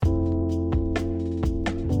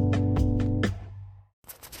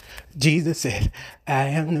Jesus said, I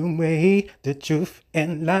am the way, the truth,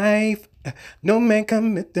 and life. No man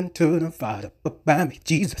cometh unto the Father but by me.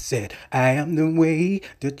 Jesus said, I am the way,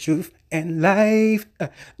 the truth, and life.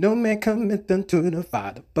 No man cometh unto the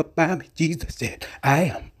Father but by me. Jesus said, I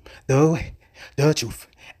am the way, the truth,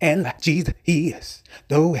 and life. Jesus, He is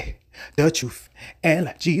the way, the truth, and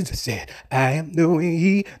like Jesus said, I am the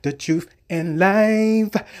way, the truth, and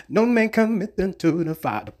life. No man cometh unto the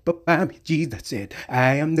Father but by me. Jesus said,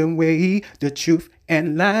 I am the way, the truth,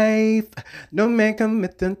 and life. No man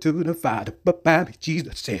cometh unto the Father but by me.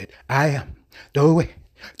 Jesus said, I am the way,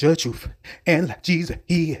 the truth, and like Jesus,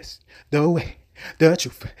 He is the way, the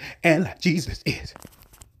truth, and like Jesus is.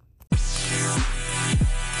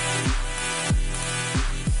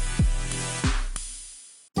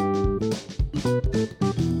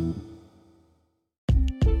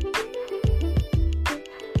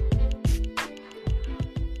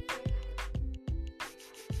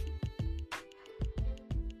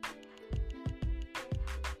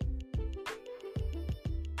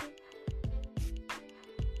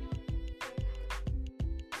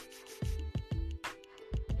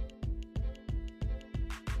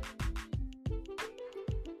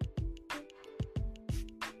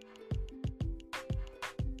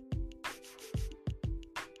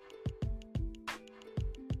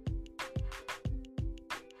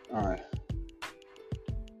 All right.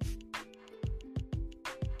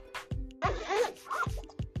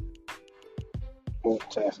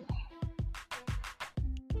 Multitasking.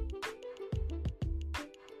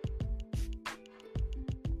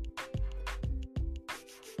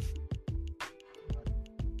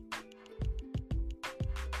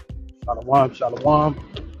 Shalom, shalom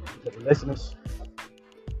to the listeners.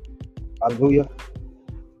 Hallelujah.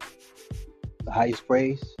 The highest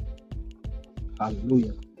praise.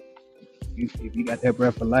 Hallelujah. If you got that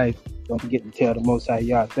breath of life, don't forget to tell the Most High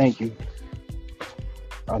Yah, thank you.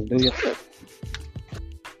 Hallelujah.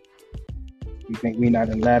 You think we not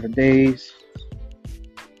in latter days?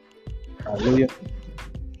 Hallelujah.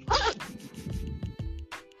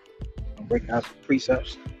 I'm breaking out some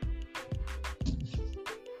precepts.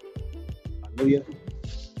 Hallelujah.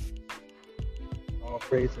 All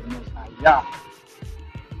praise to the Most High Yah.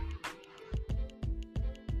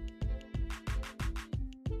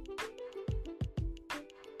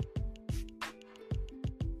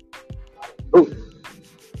 Hallelujah.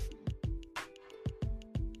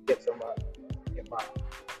 Get my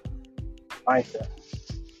mindset.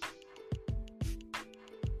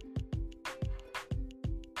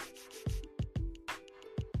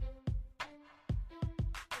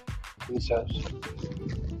 Precepts.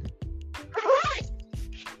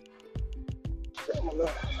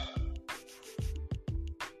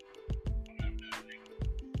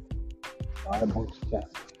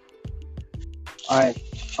 All right.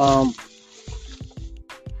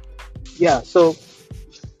 Yeah, so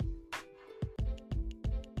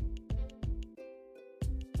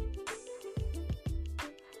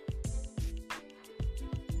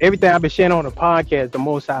everything I've been sharing on the podcast, the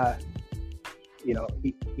Most High, you know,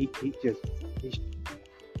 he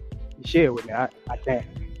shared with me. I think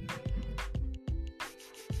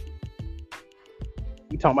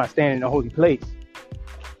we talking about standing in a holy place.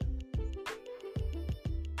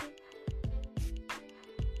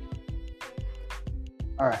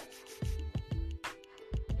 All right.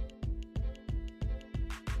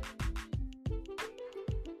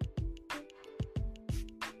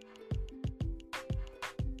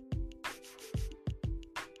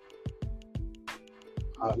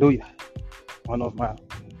 Hallelujah. I don't know if my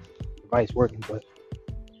device working, but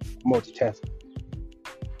I'm multitasking.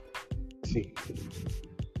 Let's see.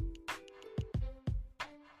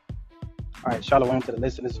 All right, shalom to the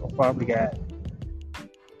listeners so far. We got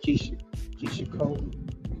Keisha Cole,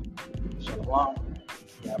 shalom.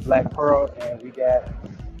 We got Black Pearl, and we got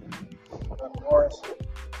Brother Morris.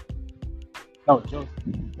 No, Joseph.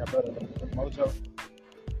 We got Brother Mojo.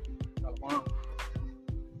 Shalom.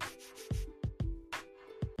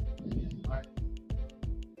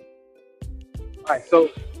 All right, so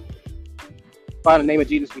Father, in the name of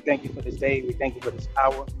Jesus, we thank you for this day. We thank you for this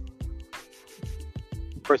hour.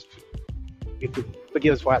 First, you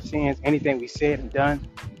forgive us for our sins, anything we said and done,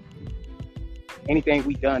 anything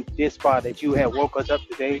we done this far that you have woke us up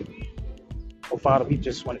today. Oh, Father, we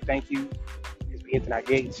just want to thank you as we enter our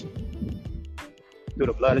gates through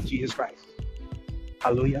the blood of Jesus Christ.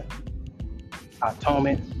 Hallelujah. Our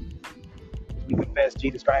atonement. We confess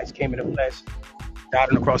Jesus Christ came in the flesh, died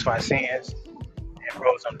on the cross for our sins, and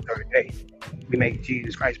rose on the third day. We make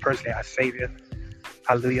Jesus Christ personally our Savior.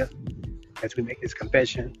 Hallelujah. As we make this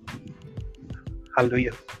confession.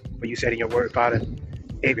 Hallelujah. For you said in your word, Father,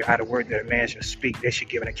 Every idle word that a man shall speak, they should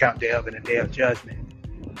give an account thereof in the day of judgment.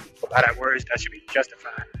 For by thy words thou should be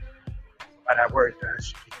justified. By thy words thou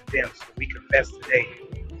should be condemned. So we confess today,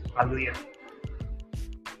 hallelujah,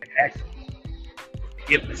 and ask for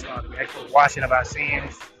forgiveness, Father. We ask for the washing of our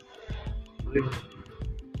sins. Hallelujah.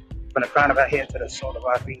 From the crown of our head to the sole of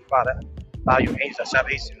our feet, Father. Allow your angels of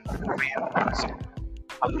salvation to free us.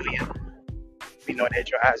 Hallelujah. We know that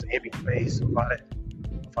your eyes are every place, so Father,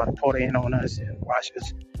 pour in on us and wash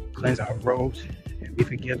us, cleanse our robes, and we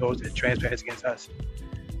forgive those that trespass against us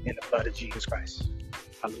in the blood of Jesus Christ.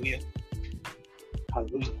 Hallelujah.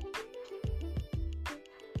 Hallelujah.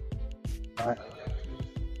 All right.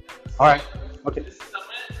 All right. Okay.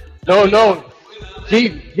 No.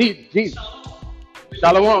 Jesus.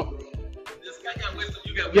 Shalom.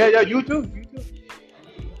 Yeah, you too.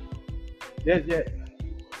 Yes.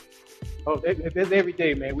 Oh, it's every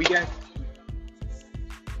day, man. We got.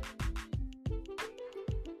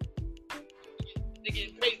 They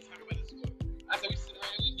getting paid to talk about this sport. I said we sit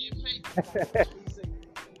around and we getting paid.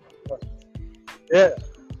 Yeah.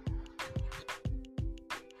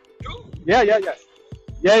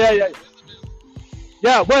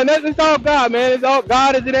 Yeah, well, it's all God, man. It's all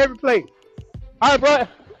God is in every place. All right, bro.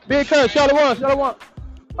 Big cuz, shalom.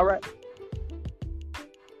 All right.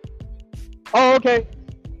 Oh, okay.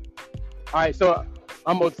 All right, so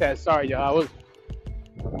I'm multitasking. Sorry, y'all. I was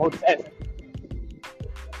multitasking.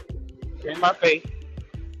 In my faith.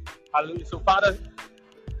 Hallelujah. So, Father,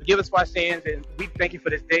 forgive us for our sins, and we thank you for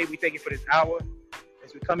this day. We thank you for this hour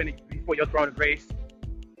as we come in before your throne of grace.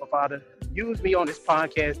 Oh, Father, use me on this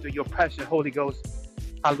podcast through your precious Holy Ghost.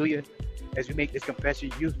 Hallelujah. As we make this confession,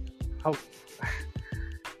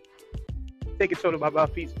 take control of my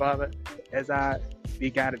feet, Father, as I be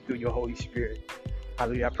guided through your Holy Spirit.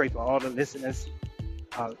 Hallelujah. I pray for all the listeners.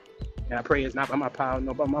 And I pray it's not by my power,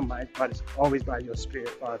 nor by my might, but it's always by your Spirit,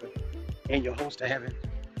 Father, and your host of heaven.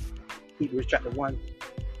 Hebrews chapter 1.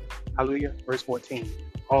 Hallelujah. Verse 14.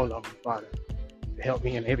 All of them, Father, to help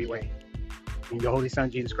me in every way. In your Holy Son,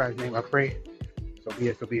 Jesus Christ's name, I pray. So be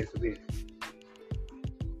it.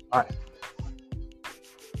 All right.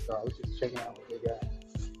 So I was just checking out what they got.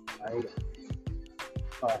 All right.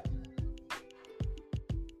 All right.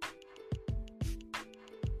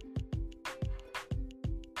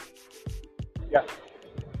 Yeah.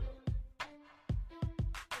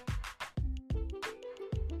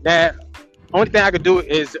 Now, only thing I could do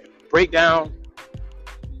is break down.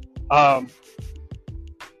 Let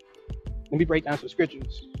me break down some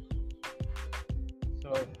scriptures.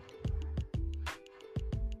 So.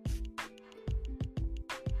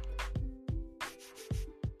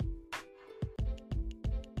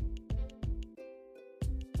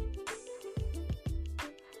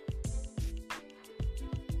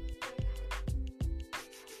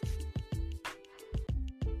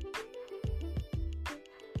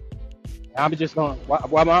 I'm just going,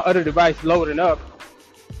 while my other device is loading up,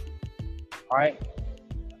 all right,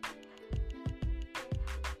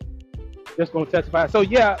 just going to testify. So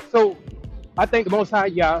I thank the Most High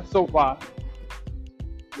Yah so far,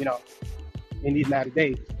 in these 90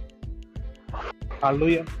 days.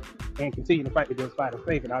 Hallelujah. And continue to fight the good fight of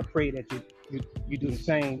faith. And I pray that you do the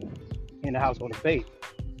same in the household of faith.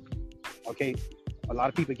 Okay? A lot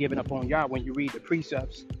of people giving up on Yah when you read the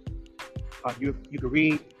precepts. You can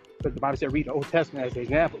read, because the Bible said read the Old Testament as an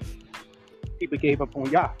example. People gave up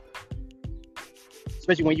on Yah.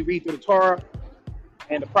 Especially when you read through the Torah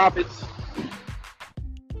and the prophets.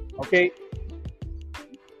 Okay?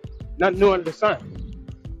 Nothing new under the sun.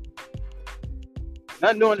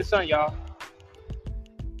 Nothing new under the sun, y'all.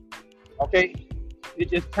 Okay?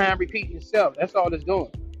 It's just time repeating itself. That's all it's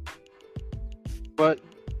doing. But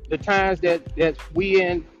the times that we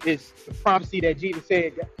in is the prophecy that Jesus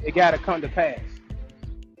said it got to come to pass.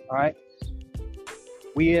 All right,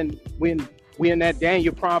 we in that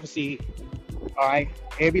Daniel prophecy. All right,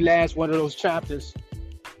 every last one of those chapters,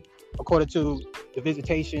 according to the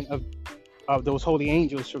visitation of those holy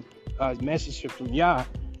angels, from message from Yah.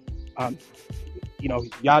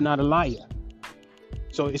 Yah not a liar,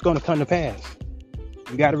 so it's going to come to pass.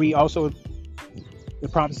 You got to read also the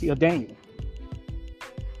prophecy of Daniel.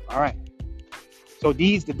 All right, so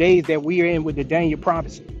these the days that we are in with the Daniel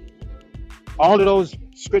prophecy. All of those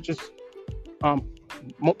scriptures,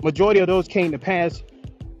 majority of those came to pass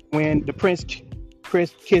when the prince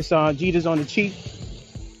kissed Jesus on the cheek,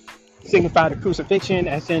 signified the crucifixion.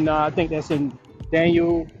 That's in, I think that's in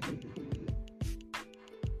Daniel.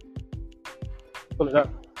 Pull it up.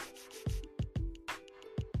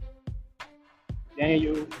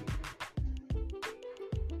 Daniel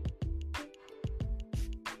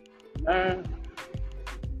 9.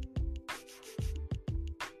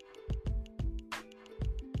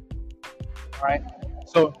 All right.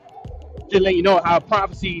 So just let you know how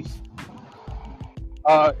prophecies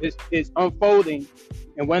is unfolding,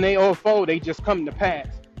 and when they unfold, they just come to pass.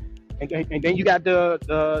 And then you got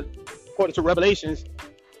the according to Revelations,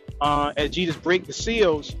 as Jesus break the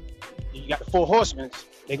seals, you got the four horsemen.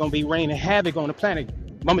 They're gonna be raining havoc on the planet.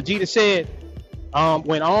 Remember, Jesus said,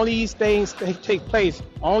 when all these things take place,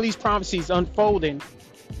 all these prophecies unfolding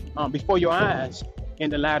before your eyes in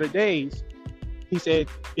the latter days, he said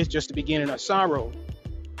it's just the beginning of sorrow.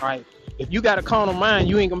 All right. If you got a carnal mind,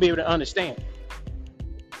 you ain't gonna be able to understand.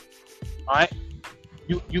 All right.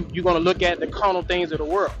 You're gonna look at the carnal things of the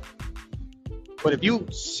world. But if you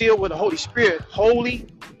seal with the Holy Spirit, Holy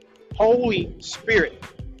Spirit,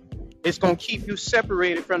 it's gonna keep you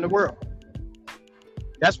separated from the world.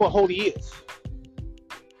 That's what holy is.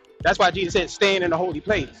 That's why Jesus said, "Stand in the holy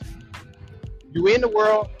place." You in the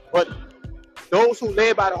world, but those who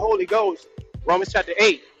led by the Holy Ghost, Romans chapter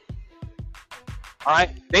 8. All right,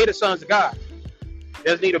 they the sons of God.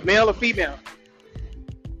 There's neither male or female,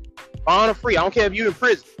 bond or free. I don't care if you're in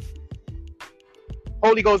prison.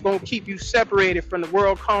 Holy Ghost gonna keep you separated from the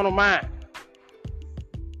world carnal mind.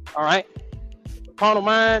 All right, the carnal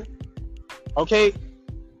mind. Okay,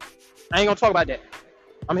 I ain't gonna talk about that.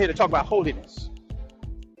 I'm here to talk about holiness.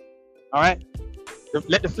 All right,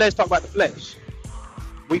 let the flesh talk about the flesh.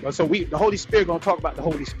 The Holy Spirit gonna talk about the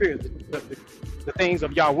Holy Spirit, the things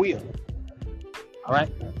of Yahweh. All right,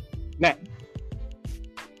 now.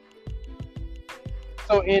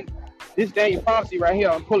 So in this Daniel prophecy right here,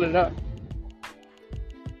 I'm pulling it up.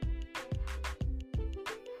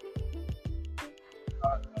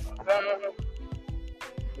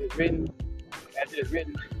 It's written, as it is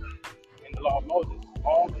written in the law of Moses,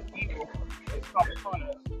 all the evil is come upon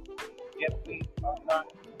us, yet we are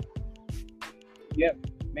not, yet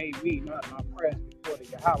may we not oppress before the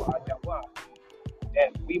Yahweh,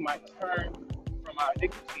 that we might turn from our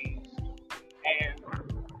iniquities and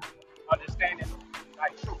understanding thy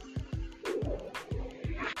truth.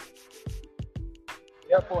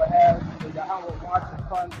 Therefore, as the Yahweh watches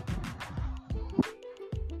upon.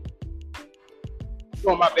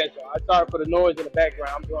 Doing my best, y'all. I'm sorry for the noise in the background.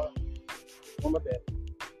 I'm doing my best.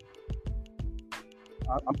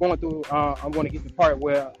 I'm going through. I'm going to get to the part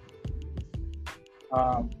where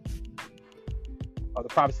the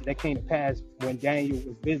prophecy that came to pass when Daniel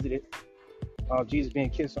was visited. Jesus being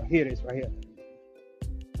kissed. So here it is, right here.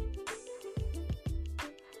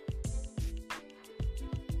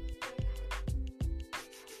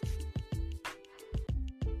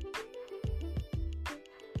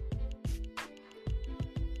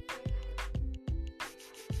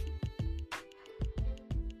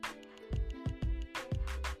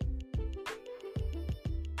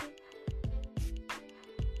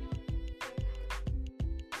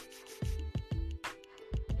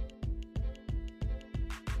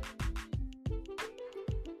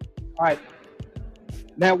 All right.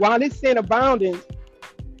 Now, while this sin abounding,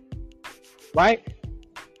 right,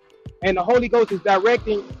 and the Holy Ghost is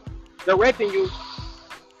directing you,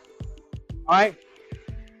 all right,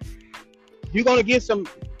 you're gonna get some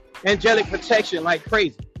angelic protection like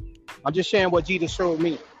crazy. I'm just sharing what Jesus showed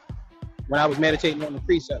me when I was meditating on the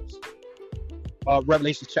precepts of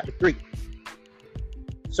Revelation chapter 3.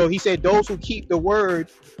 So he said, those who keep the word,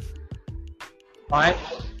 all right,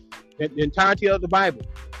 the entirety of the Bible.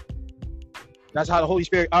 That's how the Holy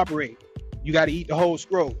Spirit operates. You got to eat the whole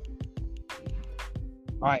scroll.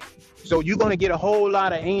 All right. So you're going to get a whole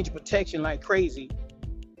lot of angel protection like crazy.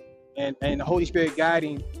 And the Holy Spirit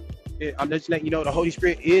guiding. I'm just letting you know the Holy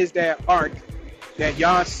Spirit is that ark that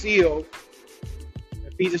Yah sealed.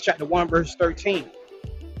 Ephesians chapter 1, verse 13.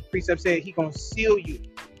 Precept said he going to seal you.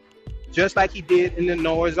 Just like he did in the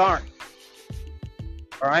Noah's Ark.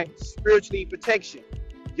 All right. Spiritually protection.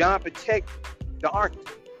 Yah protect the ark.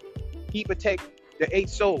 He protect the 8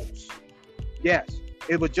 souls. Yes,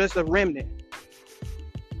 it was just a remnant.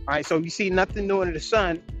 All right, so you see nothing new under the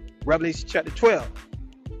sun. Revelation chapter 12.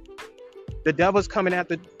 The devil's coming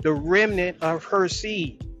after the remnant of her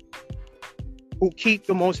seed, who keep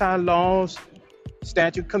the Most High laws,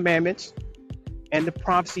 statute, commandments, and the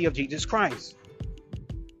prophecy of Jesus Christ.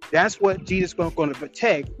 That's what Jesus is going to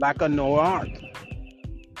protect, like a Noah Ark.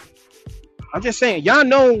 I'm just saying, y'all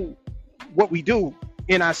know what we do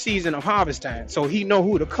in our season of harvest time, so he know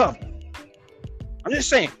who to cover. I'm just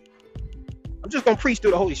saying. I'm just gonna preach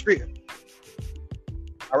through the Holy Spirit.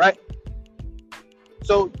 All right.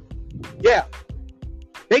 So, yeah,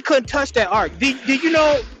 they couldn't touch that ark. Did you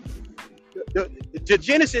know? The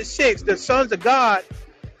Genesis 6, the sons of God,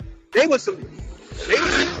 they was some.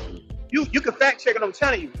 You can fact check it. I'm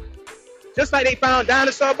telling you. Just like they found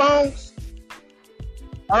dinosaur bones.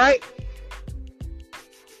 All right.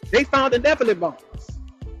 They found the Nephilim bones.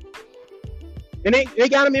 And they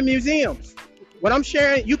got them in museums. What I'm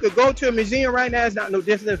sharing, you could go to a museum right now. It's not no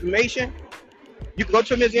disinformation. You can go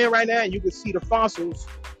to a museum right now and you can see the fossils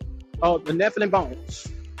of the Nephilim bones.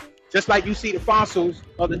 Just like you see the fossils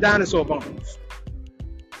of the dinosaur bones.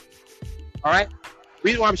 All right?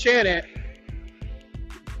 Reason why I'm sharing that.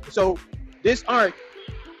 So this ark,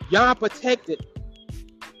 Yah protected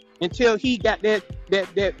until he got that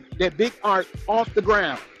big ark off the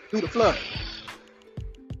ground through the flood.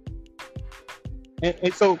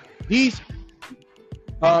 And so these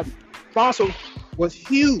fossils was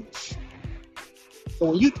huge.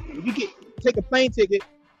 So when you take a plane ticket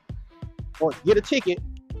or get a ticket,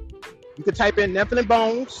 you could type in Nephilim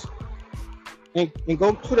bones and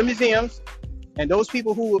go to the museums, and those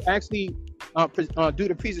people who actually do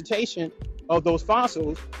the presentation of those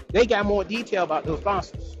fossils, they got more detail about those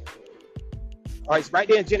fossils. All right, it's right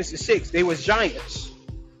there in Genesis 6. They was giants.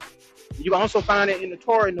 You can also find it in the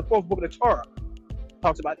Torah, in the 4th book of the Torah. It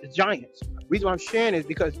talks about the giants. The reason why I'm sharing is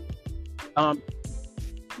because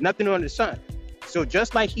nothing under the sun. So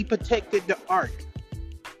just like he protected the ark,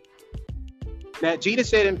 now Jesus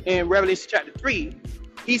said in Revelation chapter 3,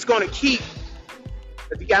 he's going to keep,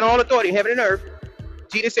 if he got all authority in heaven and earth,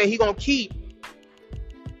 Jesus said he's going to keep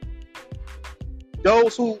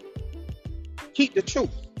those who keep the truth.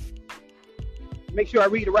 Make sure I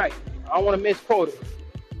read it right. I don't want to misquote it.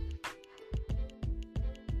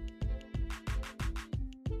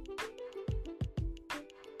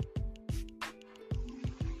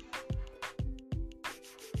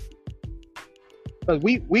 Because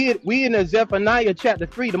we in the Zephaniah chapter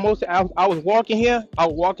 3, the most I was walking here, I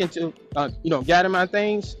was walking to gather my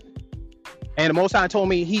things, and the Most High told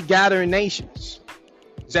me he gathering nations.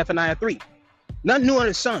 Zephaniah 3. Nothing new under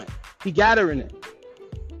the sun. He gathering it.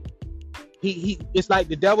 He it's like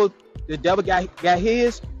the devil got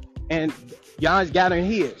his, and Yah's gathering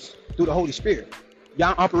his through the Holy Spirit.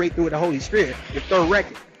 Yah operate through the Holy Spirit. The third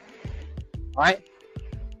record. All right.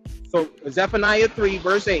 So Zephaniah 3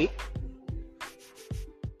 verse 8.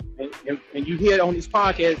 And you hear it on these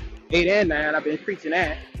podcasts 8 and 9. I've been preaching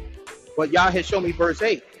that, but Yah has shown me verse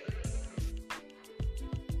 8.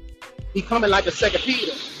 He coming like a 2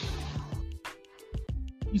 Peter.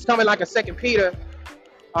 He's coming like a 2 Peter,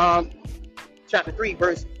 chapter 3,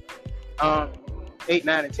 verse 8,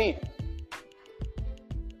 9, and 10.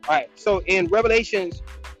 All right. So in Revelations,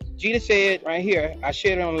 Jesus said right here, I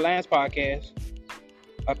shared it on the last podcast.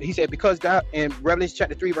 He said, because thou, in Revelation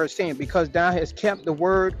chapter 3, verse 10, because thou hast kept the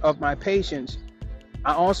word of my patience,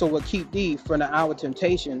 I also will keep thee from the hour of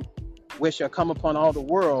temptation, which shall come upon all the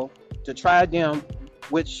world, to try them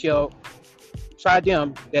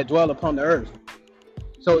that dwell upon the earth.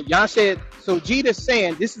 So Yah said, so Jesus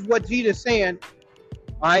saying, this is what Jesus saying,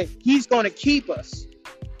 all right, he's going to keep us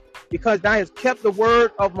because thou hast kept the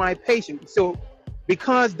word of my patience. So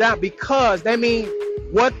because that means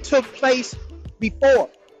what took place before.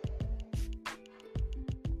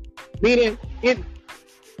 Meaning, in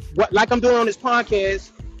what, like I'm doing on this podcast,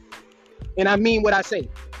 and I mean what I say.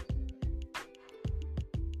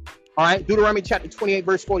 All right, Deuteronomy chapter 28,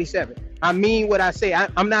 verse 47. I mean what I say.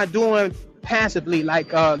 I'm not doing passively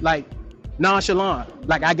like nonchalant,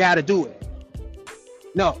 like I gotta do it.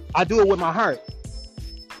 No, I do it with my heart.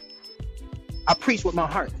 I preach with my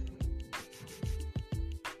heart.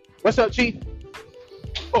 What's up, Chief?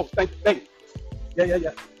 Oh, thank you.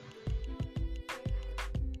 Yeah.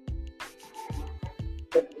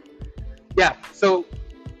 Yeah, so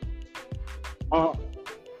I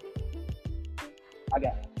got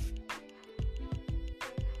it.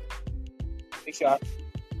 Make sure.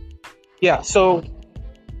 Yeah, so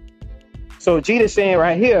Jesus saying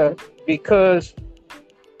right here, because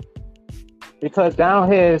thou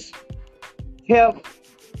hast kept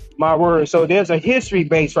my word. So there's a history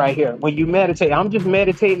base right here. When you meditate, I'm just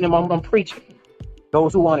meditating and I'm preaching.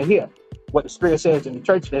 Those who want to hear what the Spirit says in the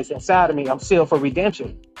church that's inside of me, I'm sealed for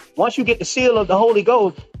redemption. Once you get the seal of the Holy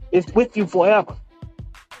Ghost, it's with you forever.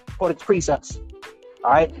 For the precepts.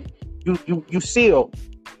 All right? You seal.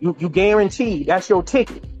 You guarantee. That's your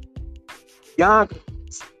ticket. Yah,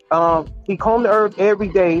 he combed the earth every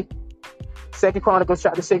day. 2 Chronicles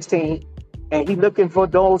chapter 16. And he looking for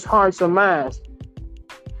those hearts and minds.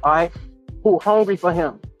 All right? Who are hungry for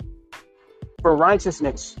him. For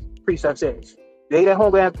righteousness. Precept says. They that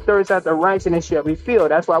hunger and thirst after righteousness shall be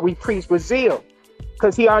filled. That's why we preach with zeal.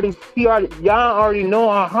 Because Yah already know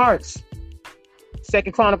our hearts.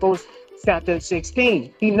 2 Chronicles chapter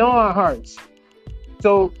 16. He know our hearts.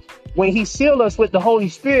 So when he sealed us with the Holy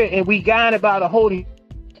Spirit and we guided by the Holy,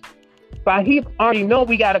 But he already know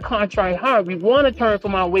we got a contrite heart. We want to turn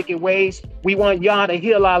from our wicked ways. We want Yah to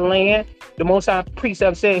heal our land. The Most High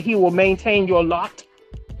precept said he will maintain your lot.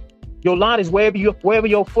 Your lot is wherever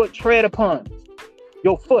your foot tread upon.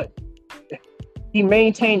 Your foot. He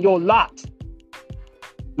maintained your lot.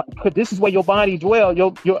 Because this is where your body dwells.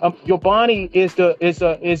 Your body is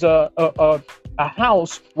a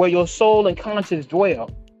house where your soul and conscience dwell.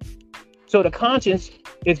 So the conscience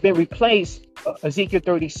has been replaced, Ezekiel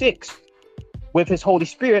 36, with his Holy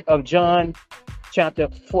Spirit of John chapter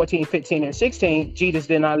 14, 15, and 16. Jesus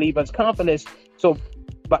did not leave us comfortless. So,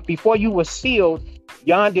 but before you were sealed,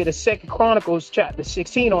 Yah did a 2 Chronicles chapter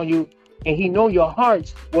 16 on you, and he know your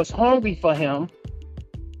hearts was hungry for him,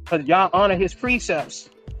 because Yah honor his precepts.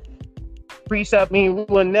 Precept means we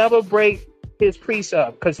will never break his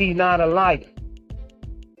precept, because he's not a liar.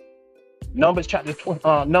 Numbers chapter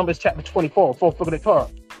 24, fourth book of the Torah.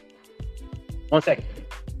 1 second.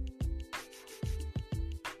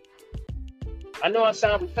 I know I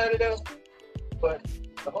sound repetitive, but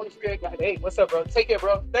the Holy Spirit got, hey, what's up, bro? Take care,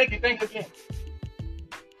 bro. Thank you again.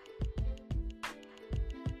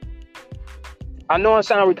 I know I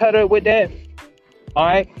sound repetitive with that. All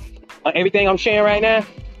right. Everything I'm sharing right now.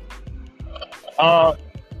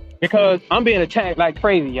 Because I'm being attacked like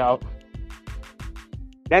crazy, y'all.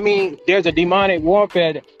 That means there's a demonic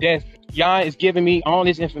warfare that Yah is giving me all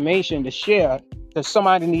this information to share that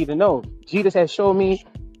somebody need to know. Jesus has shown me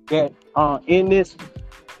that in this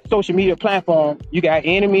social media platform, you got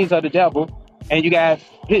enemies of the devil and you got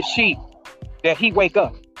his sheep that he wake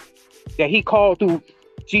up, that he called through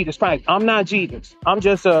Jesus Christ. I'm not Jesus. I'm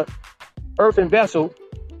just a earthen vessel.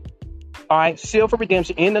 All right, sealed for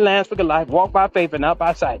redemption in the Lamb's Book of Life, walk by faith and not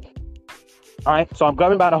by sight. All right, so I'm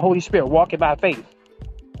governed by the Holy Spirit, walking by faith.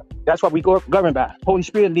 That's what we go governed by. Holy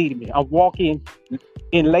Spirit leading me. I'm walking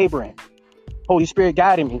in laboring. Holy Spirit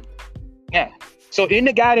guiding me. Yeah. So in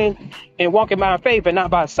the guiding and walking by faith and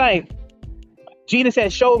not by sight, Jesus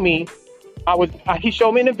has showed me. He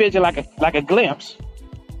showed me in the vision like a glimpse.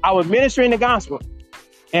 I was ministering the gospel,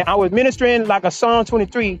 and I was ministering like a Psalm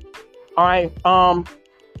 23. All right.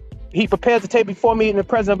 He prepared the table before me in the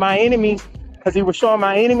presence of my enemies, because he was showing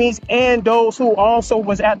my enemies and those who also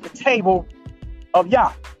was at the table of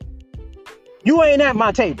Yah. You ain't at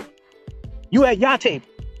my table. You at Yah table.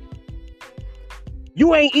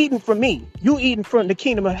 You ain't eating from me. You eating from the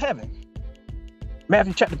kingdom of heaven.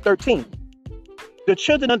 Matthew chapter 13. The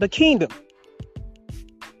children of the kingdom,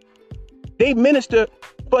 they minister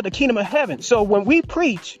for the kingdom of heaven. So when we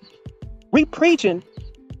preach, we preaching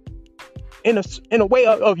in a way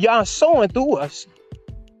of Yah sowing through us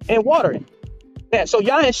and watering. Yeah, so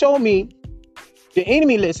Yah has shown me the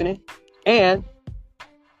enemy listening and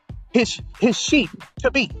his sheep to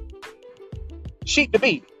be. Sheep to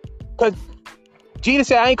be. Because Jesus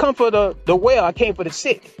said, I ain't come for the well, I came for the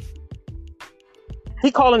sick.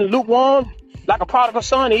 He calling lukewarm like a prodigal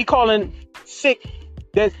son, and he calling sick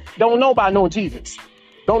that don't know about no Jesus.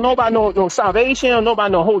 Don't know about no salvation, don't know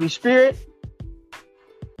about no Holy Spirit.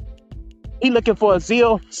 He looking for a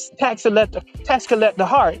zeal tax collector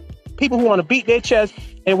heart. People who want to beat their chest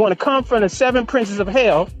and want to come from the 7 princes of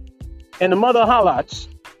hell and the mother of harlots.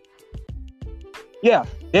 Yeah,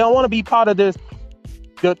 they don't want to be part of this,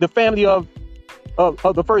 the family of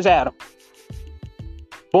the first Adam,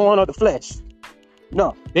 born of the flesh.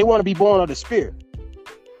 No, they want to be born of the Spirit.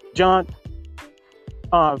 John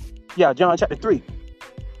chapter 3.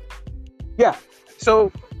 Yeah,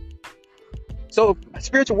 so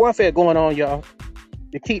spiritual warfare going on, y'all,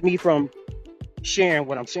 to keep me from sharing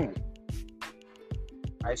what I'm sharing.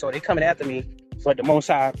 All right, so they coming after me, but the Most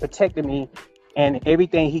High protected me, and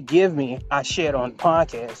everything he give me, I shared on the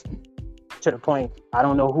podcast, to the point I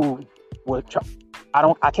don't know who would try.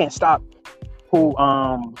 I can't stop who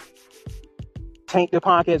tank the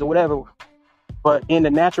podcast or whatever. But in the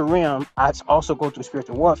natural realm, I also go through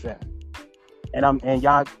spiritual warfare, and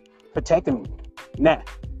y'all protecting me. Now,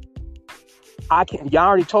 y'all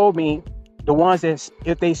already told me the ones that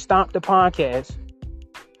if they stop the podcast,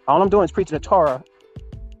 all I'm doing is preaching the Torah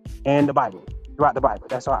and the Bible, throughout the Bible.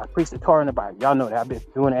 That's all. I preach the Torah and the Bible. Y'all know that. I've been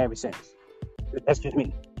doing that ever since. That's just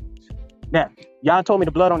me. Now, y'all told me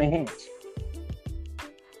the blood on their hands.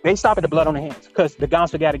 They stop at the blood on their hands because the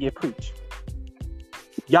gospel got to get preached.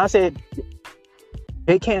 Y'all said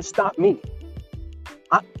they can't stop me.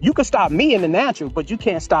 You can stop me in the natural, but you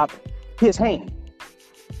can't stop his hand.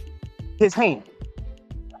 His hand.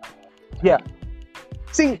 Yeah.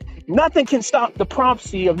 See, nothing can stop the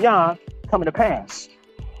prophecy of Yah coming to pass.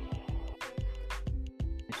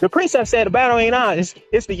 The precept said the battle ain't ours,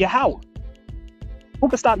 it's the Yahweh. Who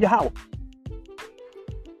can stop Yahweh?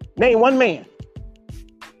 Name one man.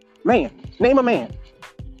 Man, name a man.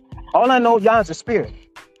 All I know, Yah is a spirit.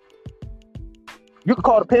 You can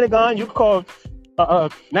call the Pentagon. You can call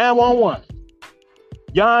 911.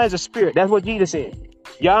 Yah is a spirit. That's what Jesus said.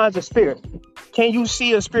 Yah is a spirit. Can you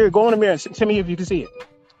see a spirit? Go in the mirror and tell me if you can see it.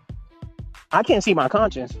 I can't see my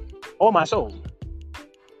conscience or my soul.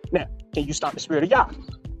 Now, can you stop the spirit of Yah?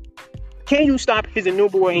 Can you stop his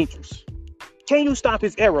innumerable angels? Can you stop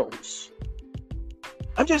his arrows?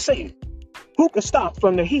 I'm just saying, who can stop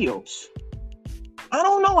from the hills? I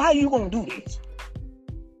don't know how you gonna do this.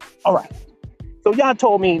 All right. So Yah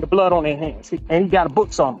told me the blood on their hands, and he got a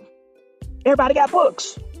books on them. Everybody got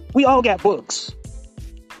books. We all got books.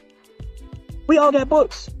 We all got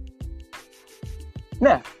books.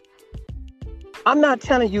 Now, I'm not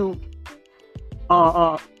telling you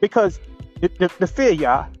because the fear,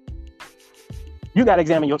 Yah, you got to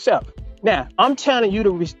examine yourself. Now, I'm telling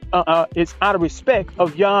you it's out of respect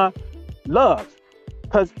of Yah love.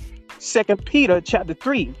 Because 2 Peter chapter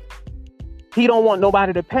 3, he don't want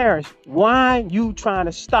nobody to perish. Why you trying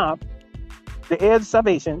to stop the heirs of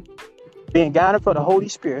salvation being guided for the Holy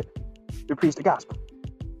Spirit to preach the gospel?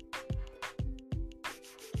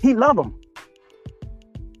 He love them.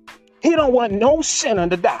 He don't want no sinner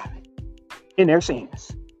to die in their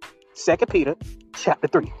sins. 2 Peter chapter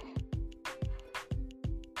 3.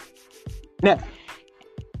 Now,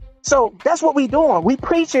 so that's what we doing. We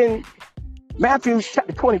preaching Matthew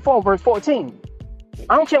chapter 24, verse 14.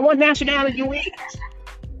 I don't care what nationality you is.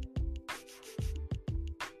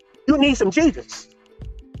 You need some Jesus.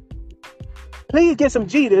 Please get some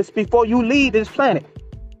Jesus before you leave this planet.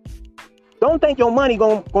 Don't think your money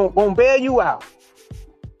gonna bail you out.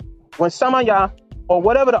 When some of y'all, or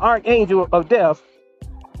whatever the archangel of death,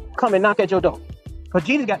 come and knock at your door. Because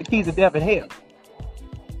Jesus got the keys of death and hell.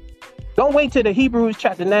 Don't wait till the Hebrews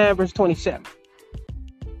chapter 9, verse 27.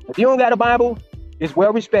 If you don't got a Bible, it's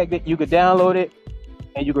well respected. You could download it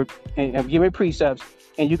and you could and give it precepts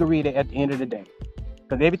and you can read it at the end of the day.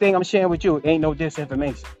 Because everything I'm sharing with you ain't no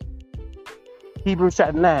disinformation. Hebrews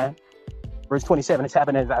chapter 9, verse 27 is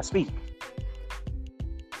happening as I speak.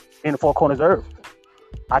 In the four corners of earth.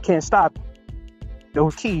 I can't stop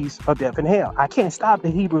those keys of death and hell. I can't stop the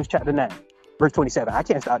Hebrews chapter 9, verse 27. I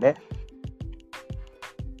can't stop that.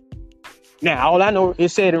 Now, all I know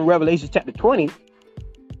is said in Revelation chapter 20,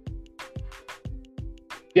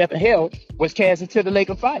 death and hell was cast into the lake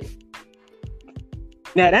of fire.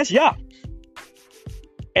 Now, that's Yah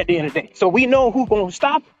at the end of the day. So we know who's going to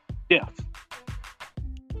stop death.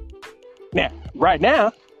 Now, right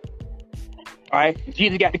now, all right,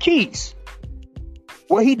 Jesus got the keys.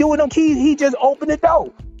 What he do with them keys, he just opened the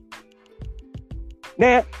door.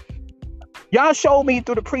 Now, y'all showed me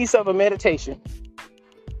through the precept of meditation.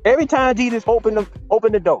 Every time Jesus opened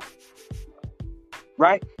the door,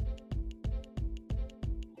 right?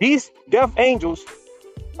 These deaf angels,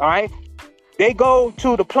 all right, they go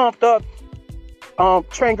to the plumped up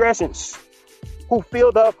transgressors who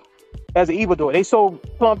filled up as an evildoer. They so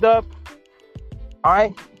plumped up, all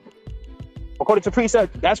right? According to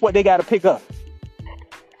precept, that's what they got to pick up.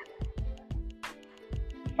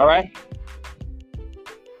 All right?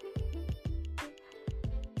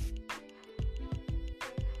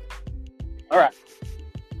 All right.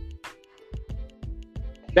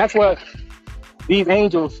 That's what these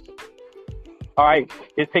angels, all right,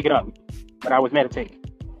 is picking up when I was meditating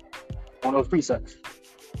on those precepts.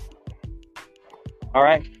 All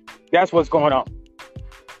right? That's what's going on.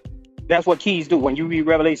 That's what keys do. When you read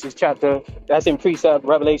Revelation chapter, that's in precept,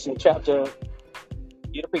 Revelation chapter,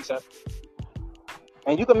 get a precept.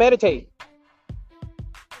 And you can meditate.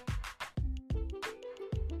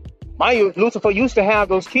 Mind you, Lucifer used to have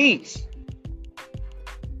those keys.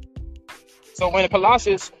 So when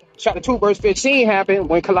Colossians chapter 2, verse 15 happened,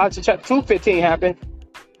 when Colossians chapter 2, 15 happened,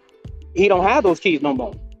 he don't have those keys no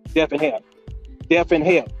more. Death and hell. Death and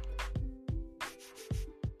hell.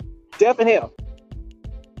 Death and hell.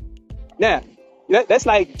 Now, that's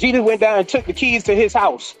like Jesus went down and took the keys to his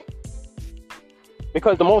house.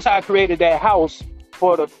 Because the Most High created that house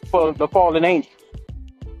for the fallen angels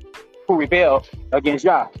who rebelled against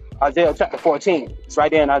Yah. Isaiah chapter 14. It's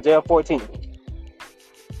right there in Isaiah 14.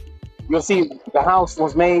 You'll see the house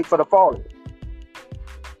was made for the fallen.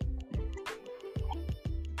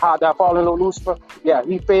 How that fallen little Lucifer? Yeah,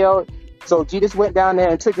 he failed. So Jesus went down there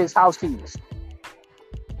and took his house keys.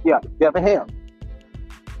 Yeah, death and hell.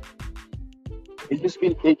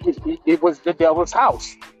 It was the devil's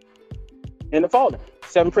house in the fallen.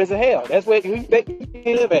 7 princes of hell. That's where they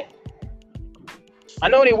live at. I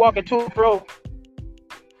know they walking to and fro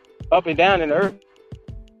up and down in the earth.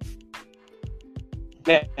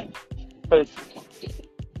 Now,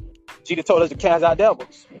 Jesus told us to cast out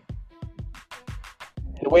devils.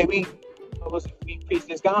 way we preach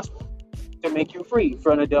this gospel to make you free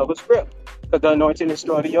from the devil's grip. Because the anointing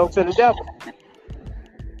destroys the yokes of the devil.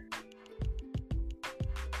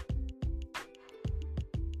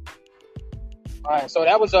 All right, so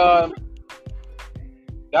that was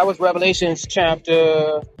Revelations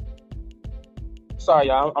chapter. Sorry,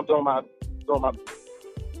 y'all. I'm doing my.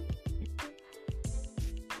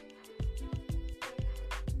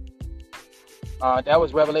 That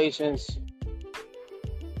was Revelations.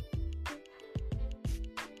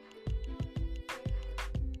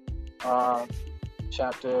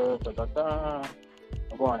 Chapter.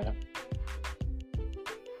 I'm going here.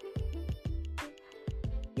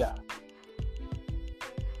 Yeah.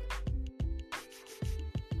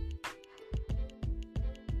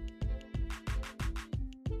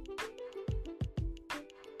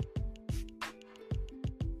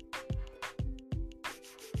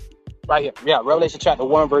 Right here. Yeah, Revelation chapter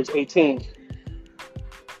 1, verse 18.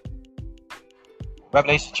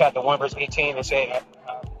 Revelation chapter 1, verse 18, it says,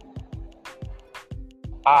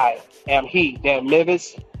 I am he that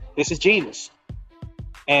liveth. This is Jesus.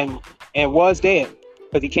 And was dead,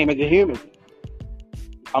 because he came as a human.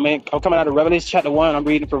 I'm coming out of Revelation chapter 1, I'm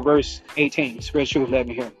reading from verse 18. Spirit truth, let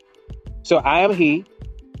me hear. So I am he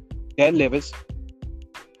that liveth.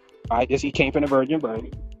 All right, this he came from the virgin birth.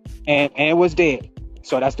 And was dead.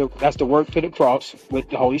 So that's the work to the cross with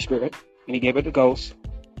the Holy Spirit, and he gave it the ghost.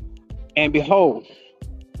 And behold,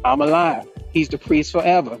 I'm alive. He's the priest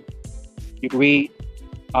forever. You can read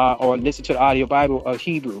or listen to the audio Bible of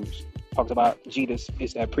Hebrews. Talks about Jesus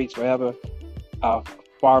is that priest forever,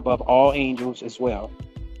 far above all angels as well.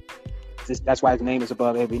 That's why his name is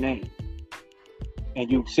above every name.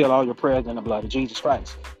 And you seal all your prayers in the blood of Jesus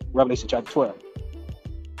Christ. Revelation chapter 12.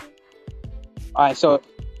 All right, so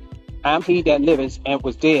I am he that liveth and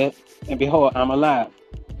was dead, and behold, I'm alive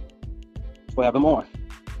forevermore.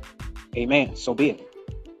 Amen. So be it.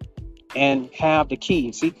 And have the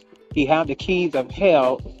keys. See, he have the keys of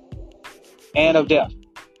hell and of death.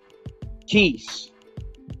 Keys.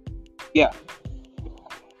 Yeah.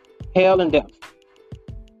 Hell and death.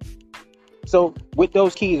 So with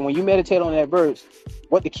those keys, when you meditate on that verse,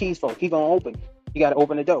 what the keys for? He gonna open. You gotta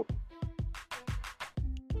open the door.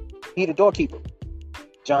 He the doorkeeper.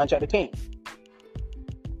 John chapter 10.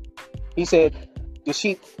 He said, the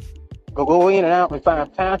sheep go in and out and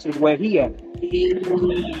find pastures where he at.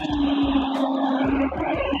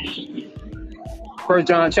 1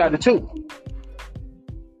 John chapter 2.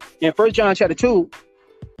 In 1 John chapter 2,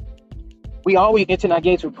 we always enter our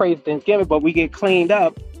gates with praise and thanksgiving, but we get cleaned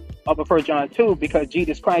up of 1 John 2 because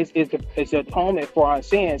Jesus Christ is the atonement for our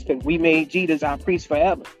sins, because we made Jesus our priest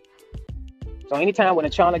forever. So anytime when a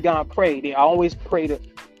child of God pray, they always either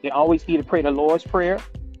pray the Lord's Prayer,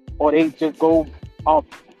 or they just go off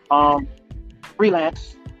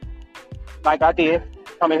freelance, like I did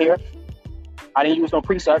coming here. I didn't use no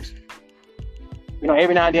precepts. You know,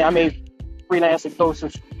 every now and then I may freelance and throw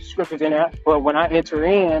some scriptures in there, but when I enter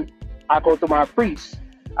in, I go through my priest.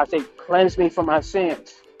 I say, cleanse me from my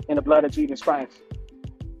sins in the blood of Jesus Christ.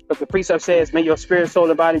 But the precept says, may your spirit, soul,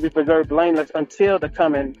 and body be preserved blameless until the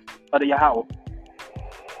coming of the Yahweh. All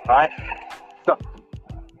right?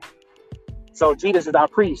 So Jesus is our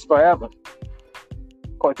priest forever,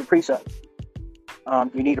 according to precept.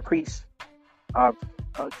 You need a priest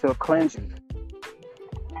to cleanse you.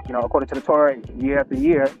 You know, according to the Torah, year after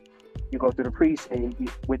year, you go through the priest and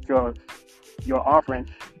with your offering,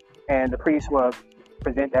 and the priest will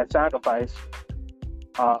present that sacrifice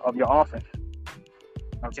of your offering,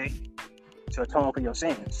 okay, to atone for your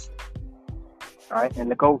sins. All right,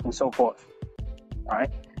 and the goat and so forth. All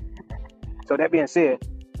right. So that being said,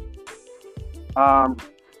 all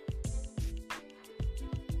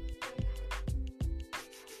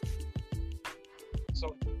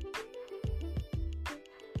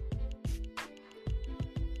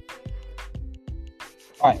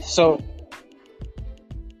right, so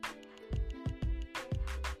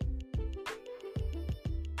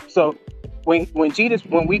when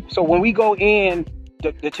we go in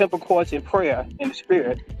the temple courts in prayer in the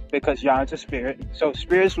spirit, because Yah is a spirit. So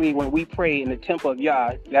spiritually, when we pray in the temple of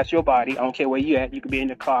Yah, that's your body. I don't care where you at. You could be in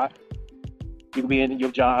the car. You could be in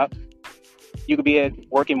your job. You could be at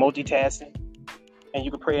working, multitasking, and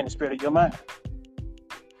you can pray in the spirit of your mind.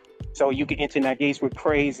 So you can enter that gates with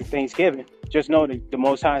praise and thanksgiving. Just know that the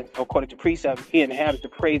Most High, according to precept, he inhabits the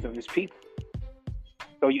praise of his people.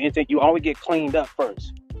 So you always get cleaned up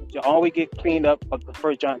first. You always get cleaned up of the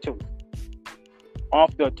 1 John 2.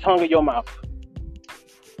 Off the tongue of your mouth.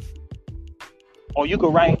 Or you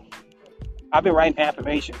could write, I've been writing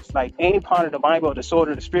affirmations, like any part of the Bible, the sword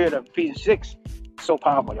of the spirit of Ephesians 6. So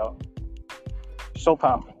powerful, y'all. So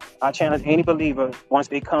powerful. I challenge any believer, once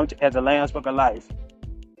they come to, as a Lamb's Book of Life,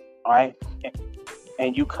 all right,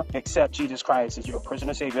 and you accept Jesus Christ as your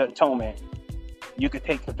personal Savior, atonement, you could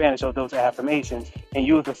take advantage of those affirmations and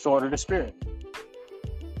use the sword of the Spirit.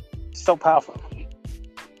 So powerful.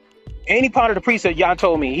 Any part of the precept, y'all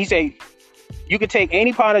told me, he said, you could take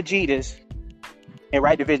any part of Jesus and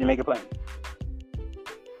write the vision, make it plain.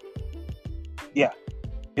 Yeah.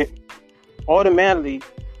 Automatically,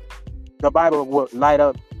 the Bible will light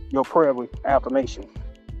up your prayer with affirmation.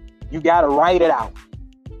 You got to write it out.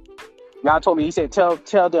 God told me, he said, tell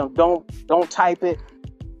them, don't type it,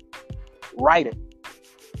 write it.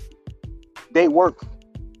 They work.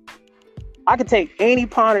 I can take any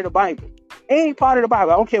part of the Bible. Any part of the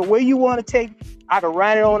Bible. I don't care where you want to take. I can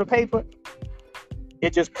write it on the paper.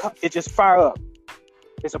 It just fire up.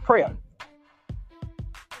 It's a prayer.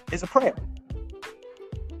 It's a prayer.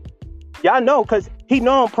 Y'all know, because he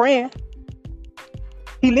know I'm praying.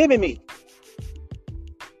 He live in me.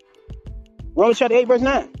 Romans chapter 8, verse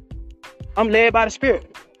 9. I'm led by the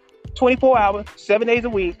Spirit. 24 hours, 7 days a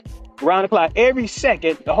week, around the clock. Every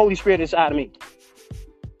second, the Holy Spirit is inside of me.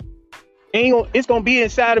 It's going to be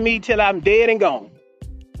inside of me till I'm dead and gone.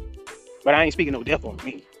 But I ain't speaking no death on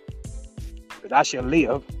me. Because I shall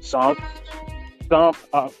live. The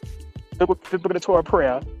book of the Torah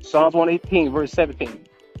prayer, Psalms 118, verse 17.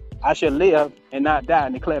 I shall live and not die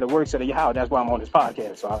and declare the works of Yahweh. That's why I'm on this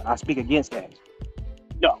podcast. So I speak against that.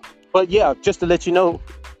 No. But yeah, just to let you know,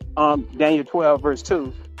 Daniel 12, verse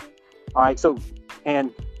 2. All right, so,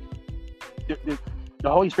 and the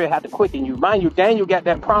Holy Spirit had to quicken you. Mind you, Daniel got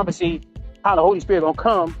that prophecy, how the Holy Spirit gonna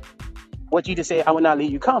come. What Jesus said, I will not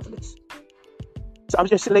leave you comfortless. So I'm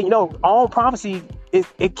just letting you know, all prophecy,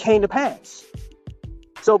 it came to pass.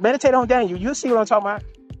 So meditate on Daniel. You'll see what I'm talking about.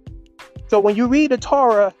 So when you read the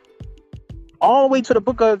Torah, all the way to the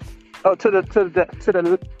book of, to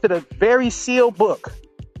the very sealed book,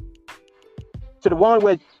 to the one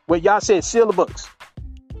where y'all said seal the books,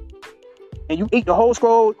 and you eat the whole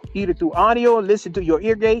scroll either through audio or listen to your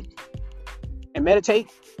ear gate and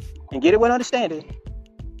meditate and get it with understanding,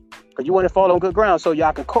 because you want to fall on good ground so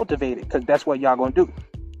y'all can cultivate it, because that's what y'all gonna do.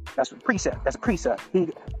 That's a precept. That's a precept.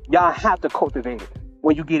 Y'all have to cultivate it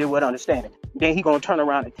when you get it with understanding. Then he gonna turn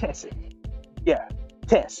around and test it. Yeah,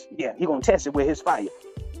 test. Yeah, he gonna test it with his fire.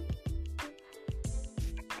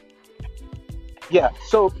 Yeah,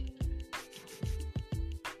 so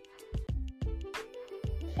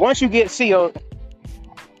once you get sealed,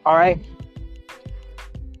 all right,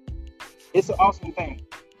 it's an awesome thing.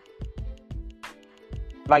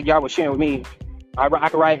 Like y'all was sharing with me, I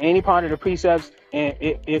can write any part of the precepts, and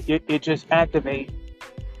it just activate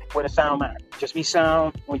with a sound mind. Just be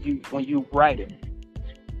sound when you write it.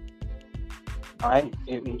 All right,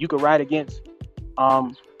 and you could write against, for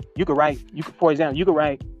example, you could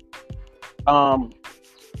write,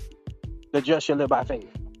 the just shall live by faith.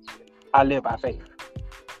 I live by faith.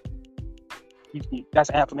 That's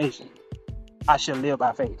an affirmation. I shall live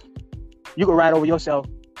by faith. You can write over yourself,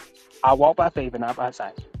 I walk by faith and not by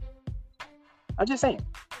sight. I'm just saying,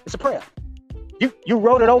 it's a prayer. You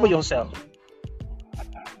wrote it over yourself.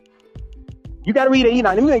 You got to read it,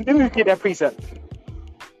 Enoch. Let me get that precept.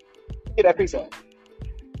 Get that precept.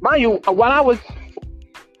 Mind you,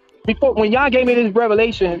 when y'all gave me this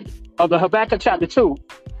revelation of the Habakkuk chapter 2,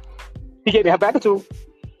 he gave me Habakkuk 2,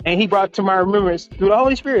 and he brought to my remembrance through the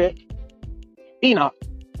Holy Spirit, Enoch,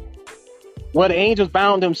 where the angels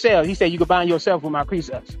bound themselves. He said you could bind yourself with my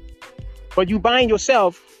precepts, but you bind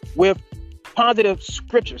yourself with positive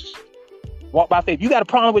scriptures. Walk by faith. You got a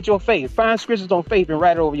problem with your faith, find scriptures on faith and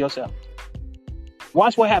write it over yourself.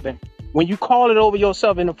 Watch what happens when you call it over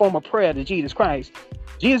yourself in the form of prayer to Jesus Christ.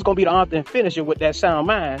 Jesus is gonna be the author and finisher with that sound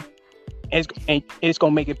mind, and it's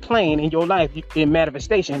gonna make it plain in your life in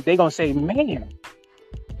manifestation. They're gonna say, man,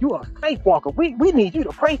 you are a faith walker. We need you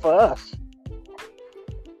to pray for us.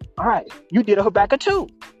 All right, you did a Habakkuk 2.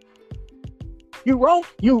 You wrote,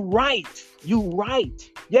 you write.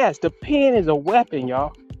 Yes, the pen is a weapon,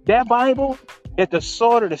 y'all. That Bible is the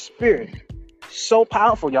sword of the Spirit. So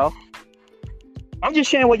powerful, y'all. I'm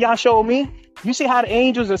just sharing what y'all showed me. You see how the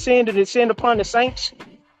angels ascend to descend upon the saints?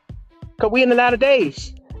 Because we in the latter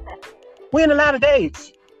days. We're in the latter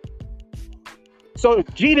days. So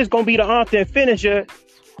Jesus is going to be the author and finisher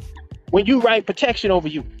when you write protection over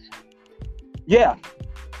you. Yeah.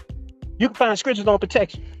 You can find scriptures on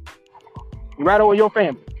protection. Right over your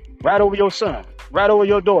family. Right over your son. Right over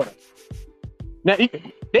your daughter. Now,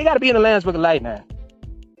 they got to be in the Lamb's Book of Life now.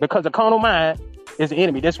 Because the carnal mind is the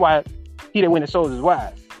enemy. That's why he that win the souls is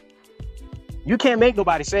wise. You can't make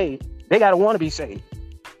nobody saved. They got to want to be saved.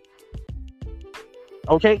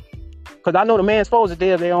 Okay? Because I know the man's foes are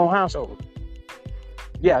dead of their own household.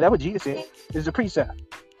 Yeah, that's what Jesus said. It's a precept.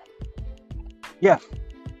 Yeah.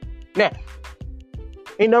 Now,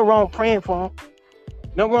 ain't no wrong praying for them.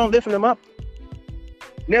 No wrong lifting them up.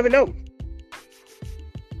 Never know.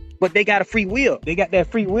 But they got a free will. They got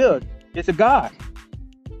that free will. It's a God.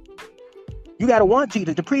 You got to want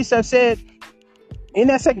Jesus. The precept said in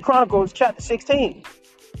that 2 Chronicles chapter 16,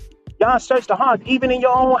 y'all search the heart, even in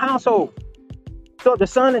your own household. So the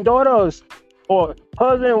son and daughters or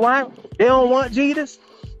husband and wife, they don't want Jesus.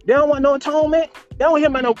 They don't want no atonement. They don't hear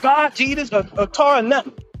about no God, Jesus, or Torah,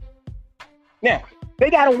 nothing. Now,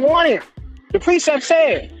 they got to want it. The precept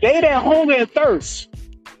said, they that hunger and thirst.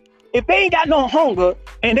 If they ain't got no hunger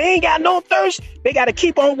and they ain't got no thirst, they got to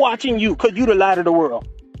keep on watching you because you the light of the world.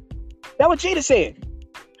 That's what Jesus said.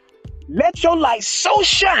 Let your light so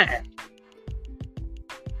shine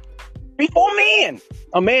before men.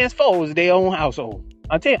 A man's foe is their own household.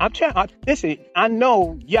 I'm telling you, listen, I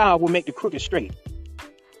know y'all will make the crooked straight.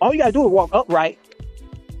 All you got to do is walk upright.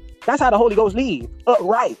 That's how the Holy Ghost leads.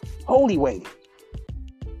 Upright, holy way.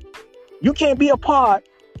 You can't be a part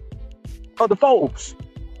of the foes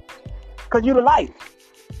because you're the light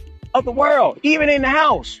of the world, even in the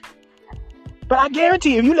house. But I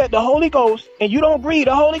guarantee you, if you let the Holy Ghost and you don't breathe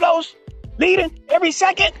the Holy Ghost leading every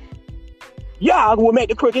second, y'all will make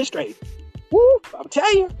the crooked straight. Woo, I'm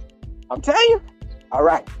telling you. All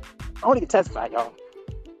right. I only can testify, y'all.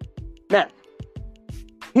 Now,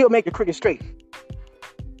 he'll make the crooked straight.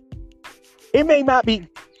 It may not be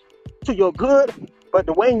to your good, but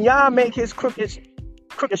the way y'all make his crooked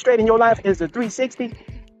straight in your life is a 360.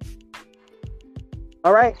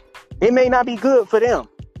 All right? It may not be good for them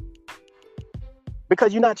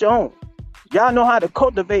because you're not your own. Y'all know how to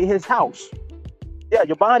cultivate his house. Yeah,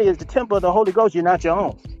 your body is the temple of the Holy Ghost. You're not your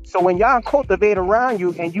own. So when y'all cultivate around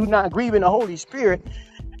you and you not grieving the Holy Spirit,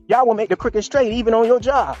 y'all will make the crooked straight even on your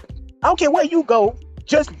job. I don't care where you go.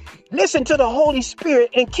 Just listen to the Holy Spirit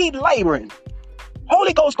and keep laboring.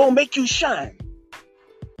 Holy Ghost gonna make you shine.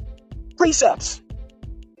 Precepts.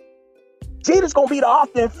 Jesus gonna be the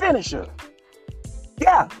author and finisher.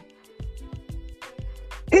 Yeah.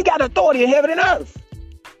 He got authority in heaven and earth.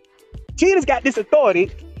 Jesus got this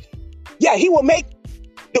authority. Yeah, he will make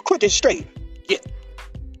the crooked straight.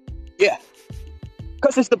 Yeah.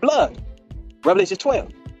 Because it's the blood. Revelation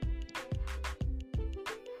 12.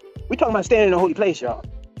 We talking about standing in a holy place, y'all.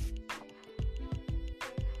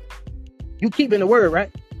 You keeping the word,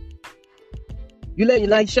 right? You let your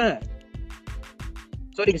light shine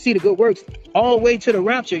so they can see the good works all the way to the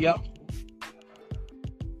rapture, y'all.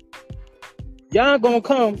 Y'all gonna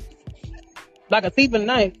come like a thief in the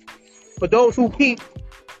night for those who keep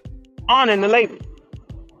honoring the labor.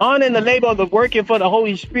 Honoring the labor of the working for the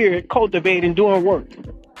Holy Spirit, cultivating, doing work.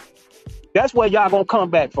 That's what y'all gonna come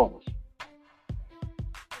back for.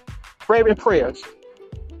 Fervent prayers.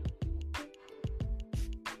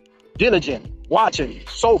 Diligent, watching,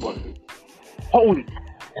 sober, holy,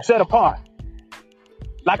 set apart,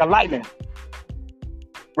 like a lightning.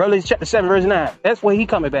 Revelation chapter 7, verse 9. That's where he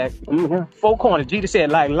coming back. Four corners. Jesus said,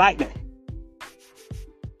 like lightning.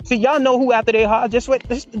 See, y'all know who after their heart, just like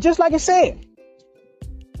it said.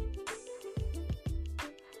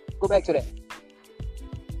 Go back to that.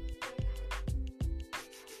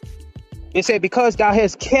 It said, because thou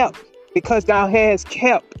hast kept,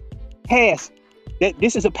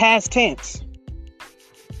 this is a past tense.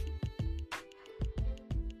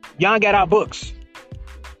 Y'all got our books.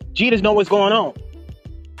 Jesus know what's going on.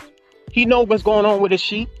 He know what's going on with his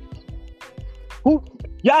sheep.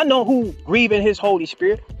 Y'all know who grieving his Holy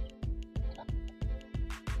Spirit?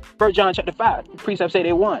 1 John chapter 5. The precepts say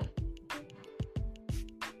they won.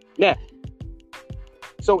 Now,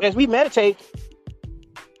 so as we meditate,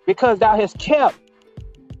 because thou hast kept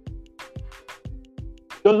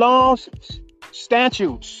the laws,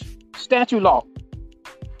 statute law.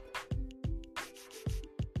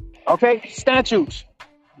 Okay, statutes.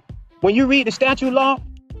 When you read the statute law,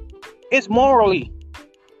 it's morally.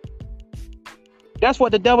 That's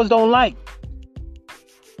what the devils don't like.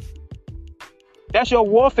 That's your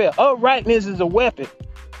warfare. Uprightness is a weapon.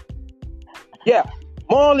 Yeah,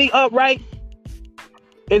 morally upright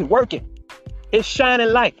is working. It's shining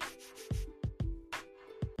light.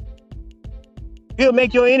 It'll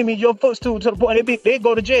make your enemy your footstool to the point they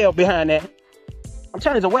go to jail behind that. I'm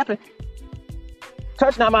telling you, it's a weapon.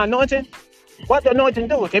 Touch not my anointing. What the anointing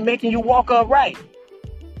do? It making you walk upright.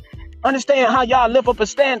 Understand how y'all lift up a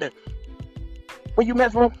standard. When you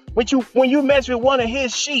mess with one of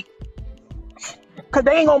his sheep, because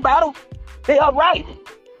they ain't gonna battle. They upright.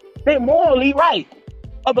 They morally right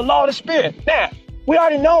of the law of the Spirit. Now, we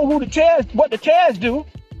already know what the tares do.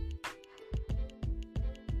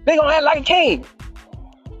 They gonna act like a king.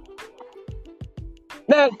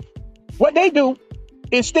 Now, what they do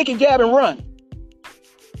is stick and jab and run.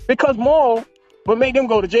 Because moral will make them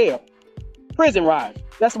go to jail. Prison ride.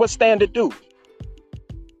 That's what standard do.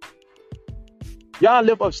 Y'all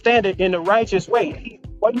live up standard in the righteous way.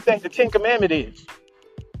 What do you think the 10 Commandment is?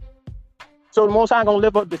 So the Most High gonna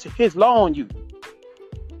live up to his law on you.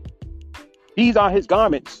 These are his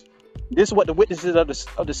garments. This is what the witnesses of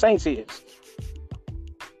the saints is.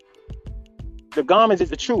 The garments is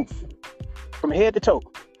the truth from head to toe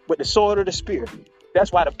with the sword of the spirit.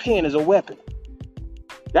 That's why the pen is a weapon.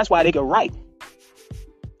 That's why they can write.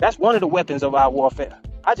 That's one of the weapons of our warfare.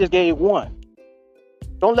 I just gave one.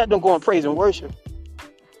 Don't let them go and praise and worship.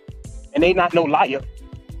 And they not no liar.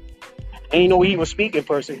 Ain't no evil speaking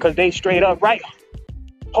person because they straight up right.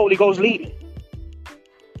 Holy Ghost leading.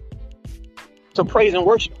 So praise and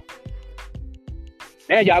worship.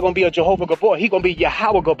 Now y'all gonna be a Jehovah Gabor. He gonna be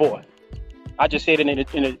Yahweh Gabor. I just said it in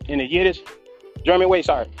the Yiddish, German way,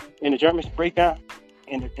 in the German breakdown,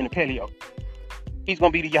 in the Paleo. He's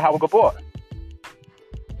gonna be the Yahweh Gabor.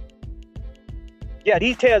 Yeah,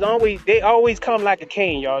 these tales always come like a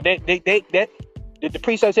king, y'all. The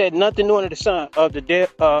precept said nothing new under the sun of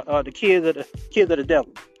the kids of the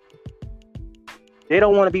devil. They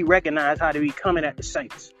don't want to be recognized how they be coming at the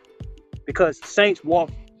saints, because saints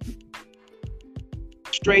walk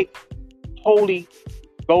straight, Holy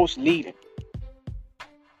Ghost leading.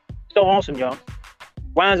 So awesome, y'all.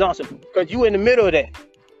 Why is awesome? Because you in the middle of that.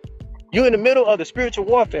 You in the middle of the spiritual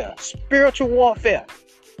warfare. Spiritual warfare.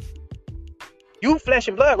 You flesh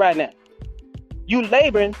and blood right now. You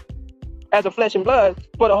laboring as a flesh and blood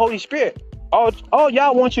for the Holy Spirit. All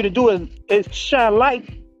y'all want you to do is shine light,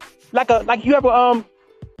 like you ever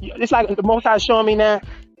it's like the Most High showing me now,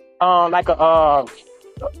 like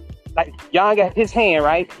Yah got his hand,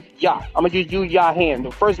 right? Yah. I'm gonna just use Yah hand,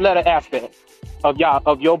 the first letter aspect of Yah,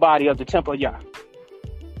 of your body, of the temple of Yah.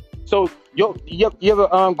 So you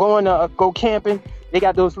ever go camping? They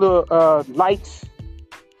got those little lights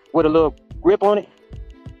with a little grip on it.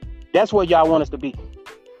 That's what y'all want us to be.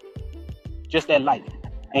 Just that light.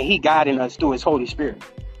 And he guiding us through his Holy Spirit.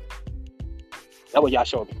 That's what y'all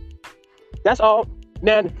showed me. That's all.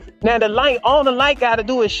 Now the light, all the light gotta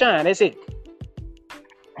do is shine. That's it.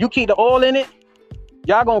 You keep the oil in it.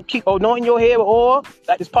 Y'all gonna keep anointing your head with oil,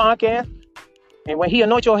 like this podcast. And when he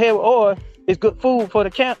anoints your head with oil, it's good food for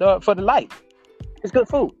the light. It's good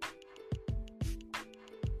food.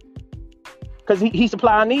 Because he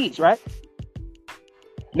supply our needs, right?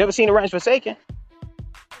 Never seen the righteous forsaken.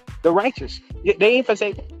 The righteous, they ain't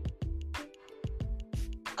forsaken.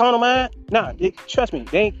 Carnal mind, nah, trust me,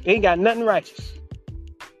 they ain't got nothing righteous.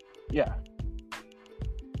 Yeah.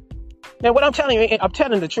 Now what I'm telling you, I'm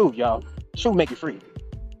telling the truth, y'all. Truth make you free.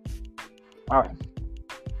 All right.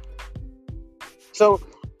 So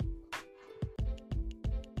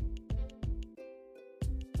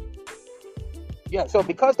yeah, so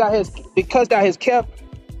because thou has kept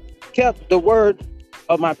the word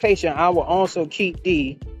of my patience, I will also keep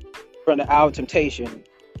thee from the hour of temptation,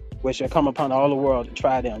 which shall come upon all the world to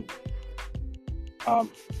try them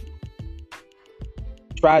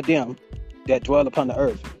that dwell upon the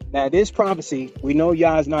earth. Now this prophecy, we know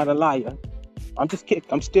Yah is not a liar.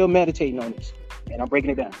 I'm still meditating on this, and I'm breaking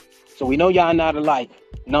it down. So we know Yah not a liar.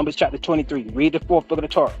 Numbers chapter 23. Read the 4th book of the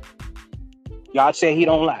Torah. Yah said he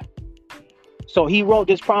don't lie. So he wrote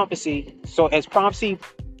this prophecy. So as prophecy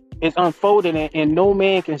is unfolding, and no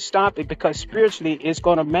man can stop it, because spiritually it's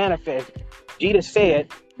going to manifest. Jesus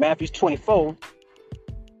said, Matthew 24,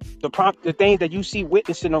 the things that you see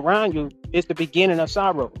witnessing around you is the beginning of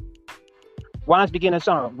sorrow. Why is the beginning of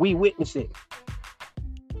sorrow? We witness it.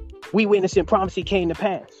 We witnessing prophecy came to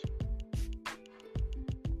pass.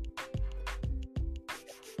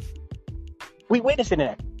 We witnessing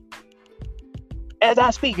that. As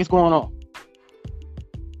I speak, it's going on.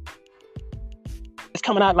 It's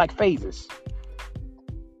coming out like phases.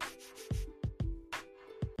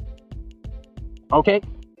 Okay?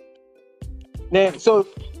 Now, so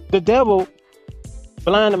the devil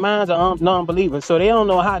blind the minds of non-believers, so they don't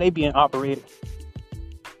know how they being operated.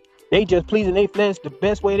 They just pleasing their flesh the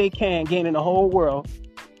best way they can, gaining the whole world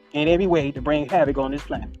in every way to bring havoc on this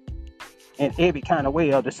planet. In every kind of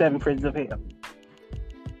way of the 7 prisons of hell.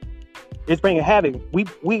 It's bringing havoc. We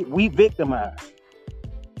victimize.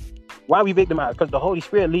 Why we victimize? Because the Holy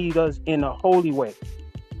Spirit leads us in a holy way.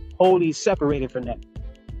 Holy separated from that.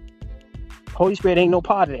 Holy Spirit ain't no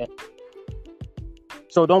part of that.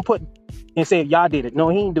 So don't put and say y'all did it. No,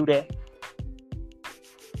 he ain't do that.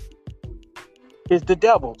 It's the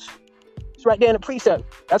devil's. It's right there in the precept.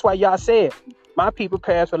 That's why y'all said, my people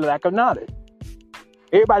perish for the lack of knowledge.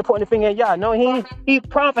 Everybody pointing the finger at Yah. No, he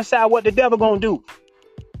prophesied what the devil gonna do.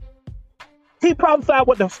 He prophesied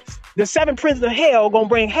what the seven princes of hell gonna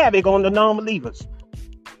bring havoc on the non-believers.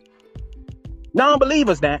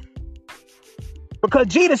 Non-believers now. Because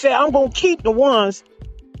Jesus said, I'm gonna keep the ones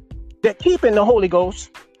that keep in the Holy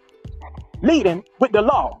Ghost, leading with the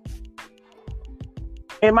law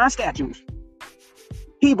and my statutes.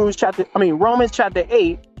 Romans chapter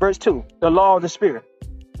 8, verse 2, the law of the Spirit.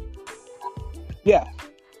 Yeah.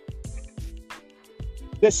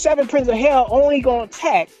 The seven princes of hell only gonna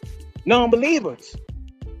attack non-believers.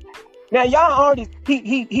 Now y'all already,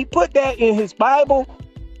 he put that in his Bible,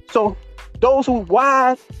 so those who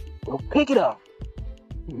wise will pick it up,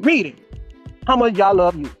 read it. How much y'all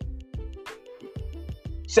love you?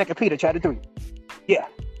 2 Peter chapter 3. Yeah.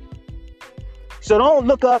 So don't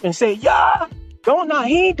look up and say, yeah,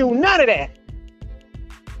 he ain't do none of that.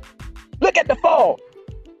 Look at the fall.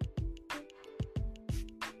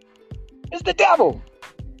 It's the devil.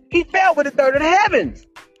 He fell with a third of the heavens.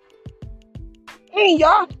 Ain't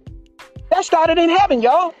y'all? That started in heaven,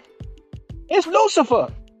 y'all. It's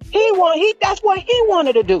Lucifer. That's what he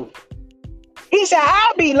wanted to do. He said,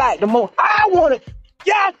 I'll be like the most. I want to.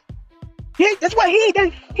 Yeah. That's what he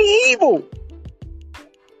did. He evil.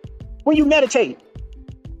 When you meditate.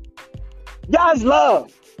 God's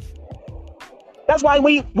love. That's why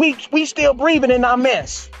we still breathing in our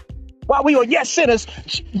mess. While we were yet sinners,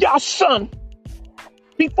 y'all's son,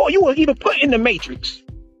 before you were even put in the matrix,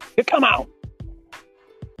 to come out.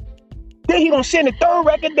 Then he gonna send the third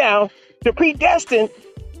record down to predestine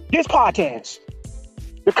this podcast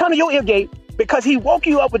to come to your ear gate because he woke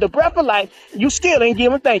you up with the breath of life. You still ain't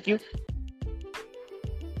give him thank you.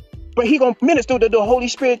 But he gonna minister to the Holy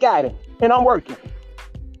Spirit guiding, and I'm working.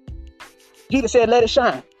 Jesus said, let it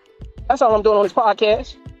shine. That's all I'm doing on this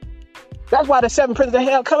podcast. That's why the seven princes of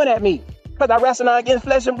hell coming at me, because I wrestle not against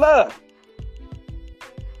flesh and blood.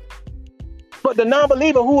 But the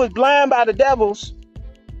non-believer who is blind by the devils,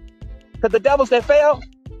 because the devils that fail,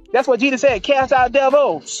 that's what Jesus said, cast out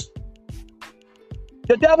devils.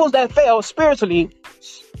 The devils that fail spiritually,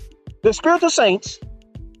 the spiritual saints,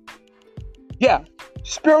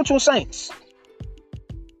 spiritual saints,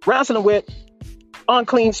 wrestling with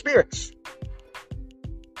unclean spirits.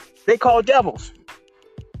 They call devils.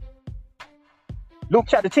 Luke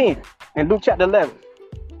chapter 10 and Luke chapter 11.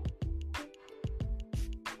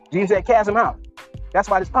 Jesus said, cast them out. That's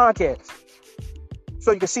why this podcast.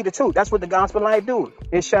 So you can see the truth. That's what the gospel light do.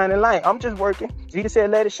 It's shining light. I'm just working. Jesus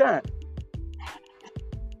said, let it shine.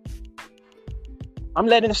 I'm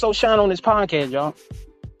letting it so shine on this podcast, y'all.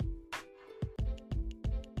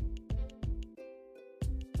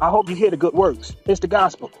 I hope you hear the good works. It's the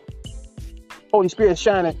gospel. Holy Spirit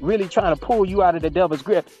shining, really trying to pull you out of the devil's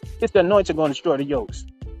grip. It's the anointing going to destroy the yokes.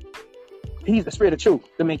 He's the spirit of truth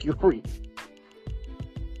to make you free.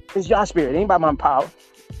 It's your spirit. It ain't by my power.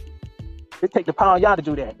 It take the power of y'all to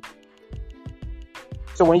do that.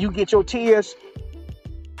 So when you get your tears,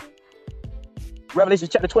 Revelation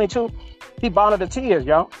chapter 22, he bonded the tears,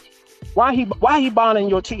 y'all. Why he bonding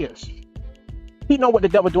your tears? He know what the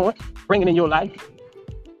devil doing, bringing in your life.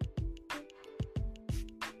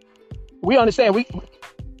 We understand.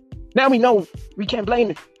 Now we know we can't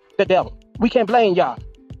blame the devil. We can't blame y'all.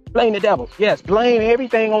 Blame the devil. Yes, blame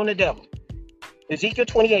everything on the devil. Ezekiel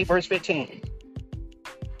 28, verse 15.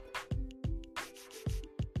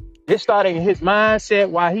 This started in his mindset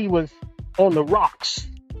while he was on the rocks.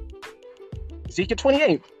 Ezekiel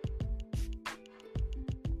 28.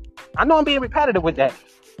 I know I'm being repetitive with that.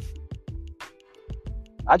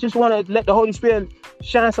 I just want to let the Holy Spirit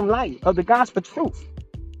shine some light of the gospel truth.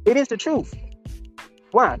 It is the truth.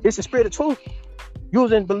 Why? It's the spirit of truth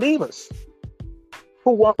using believers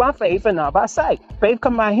who walk by faith and not by sight. Faith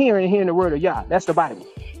comes by hearing and hearing the word of Yah. That's the Bible.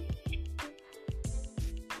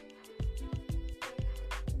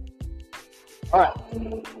 All right.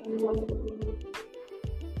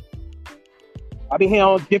 I've been hearing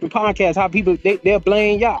on different podcasts how people, they'll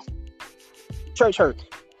blame Yah. Church hurt.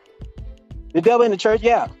 The devil in the church,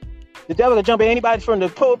 yeah. The devil can jump at anybody from the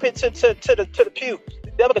pulpit to the pew.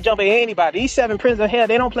 The devil can jump at anybody. These seven princes of hell,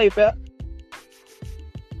 they don't play fair.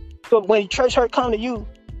 So when church hurt come to you,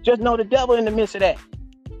 just know the devil in the midst of that.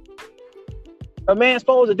 A man's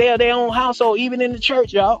supposed to dare their own household, even in the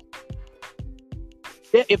church, y'all.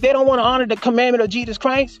 If they don't want to honor the commandment of Jesus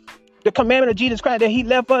Christ, the commandment of Jesus Christ that he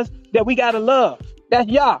left us, that we got to love. That's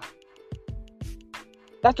Yah.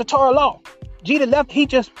 That's the Torah law. Jesus left,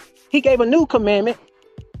 he gave a new commandment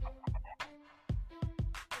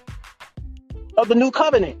of the new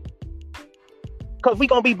covenant. Because we're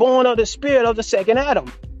going to be born of the spirit of the second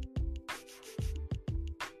Adam.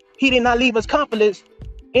 He did not leave us comfortless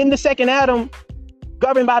In the second Adam,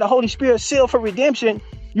 governed by the Holy Spirit, sealed for redemption,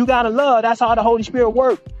 you got to love. That's how the Holy Spirit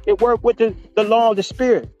works. It worked with the law of the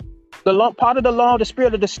Spirit. The law, part of the law of the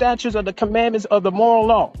Spirit, of the statutes, of the commandments of the moral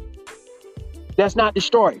law. That's not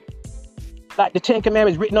destroyed. Like the 10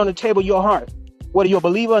 Commandments written on the table of your heart. Whether you're a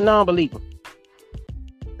believer or non-believer.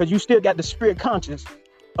 Because you still got the spirit conscious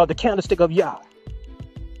of the candlestick of Yah.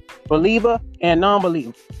 Believer and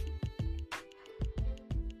non-believer.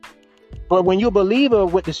 But when you're a believer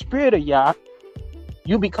with the spirit of Yah,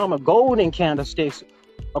 you become a golden candlestick,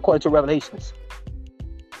 according to Revelations.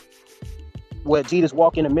 Where Jesus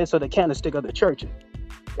walked in the midst of the candlestick of the church.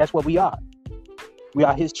 That's what we are. We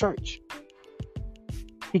are his church.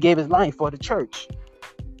 He gave his life for the church.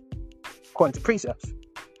 According to precepts.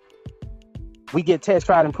 We get test,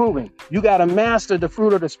 tried, and proven. You got to master the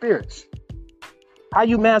fruit of the spirits. How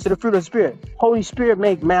you master the fruit of the spirit? Holy Spirit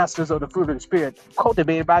make masters of the fruit of the spirit,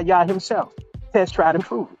 cultivated by Yah himself. Test, tried, and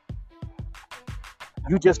proven.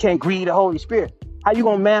 You just can't grieve the Holy Spirit. How you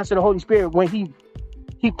going to master the Holy Spirit when he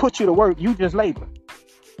puts you to work? You just labor.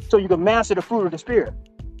 So you can master the fruit of the spirit.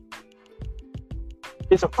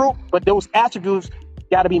 It's a fruit, but those attributes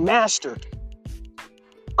got to be mastered.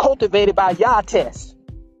 Cultivated by Yah test.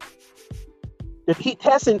 If he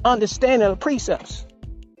tests and understanding the precepts.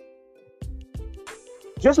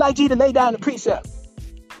 Just like Jesus laid down the precept.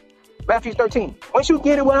 Matthew 13. Once you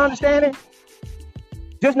get it with understanding,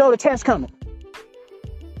 just know the test coming.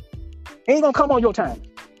 It ain't gonna come on your time.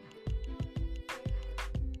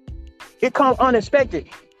 It comes unexpected.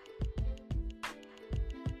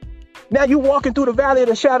 Now you walking through the valley of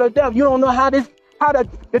the shadow of death. You don't know how the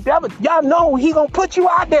devil, y'all know he gonna put you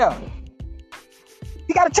out there.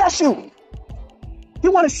 He gotta test you. He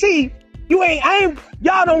wanna see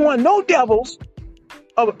y'all don't want no devils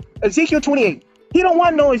of Ezekiel 28. He don't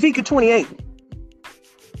want no Ezekiel 28.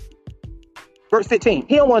 Verse 15.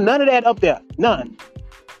 He don't want none of that up there. None.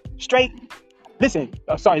 Straight. Listen,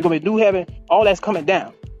 it's gonna be new heaven. All that's coming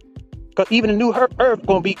down. Because even the new earth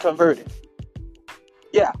gonna be converted.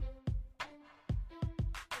 Yeah.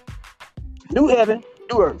 New heaven,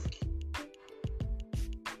 new earth.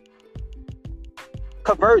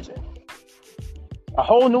 Conversion. A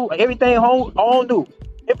whole new, everything all new.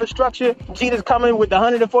 Infrastructure. Jesus coming with the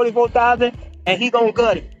 144,000 and he gonna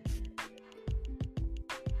gut it.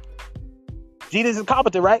 Jesus is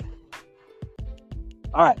competent, right?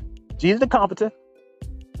 All right. Jesus is competent.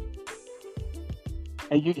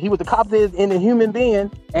 And he was the competent in the human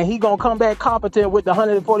being, and he gonna come back competent with the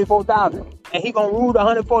 144,000. And he gonna rule the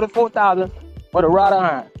 144,000 with a rod of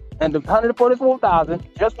iron. And the 144,000,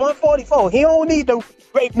 just 144. He don't need the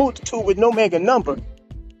great multitude with no mega number.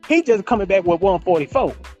 He just coming back with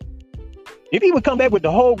 144. If he would come back with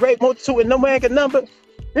the whole great multitude with no mega number,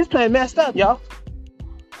 this plan messed up, y'all.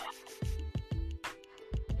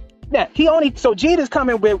 Now, so Jesus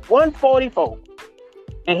coming with 144.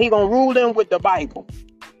 And he gonna rule them with the Bible.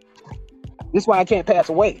 This is why I can't pass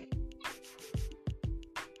away.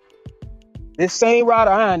 This same rod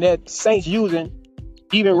of iron that saints using,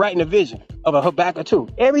 even writing a vision of a Habakkuk 2.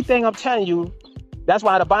 Everything I'm telling you, that's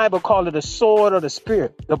why the Bible called it the sword of the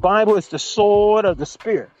Spirit. The Bible is the sword of the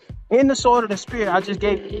Spirit. In the sword of the Spirit, I just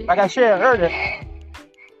gave, like I shared earlier,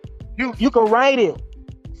 you can write it.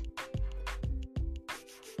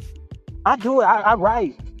 I do it. I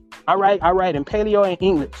write. I write in Paleo and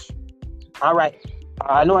English. I write.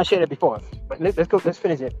 I know I shared it before, but let's go. Let's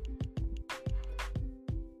finish it.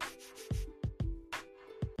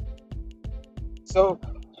 So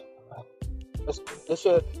let's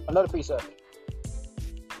share another precept.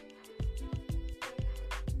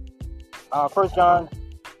 1 John,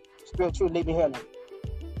 Spirit, truth, lead me here now.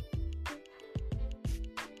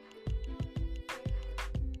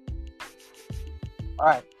 All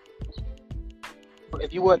right.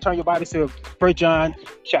 If you would turn your Bible to 1 John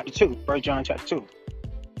chapter 2. 1 John chapter 2.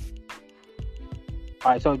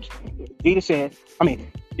 All right, so Jesus said,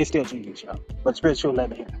 it's still Jesus, y'all, but spiritual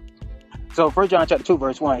level here. So 1 John chapter 2,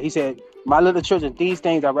 verse 1, he said, my little children, these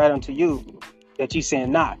things I write unto you, that ye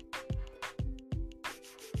sin not.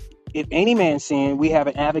 If any man sin, we have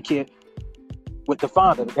an advocate with the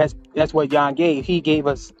Father. That's what John gave. He gave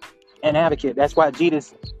us an advocate. That's why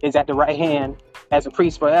Jesus is at the right hand as a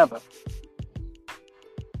priest forever.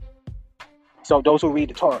 So those who read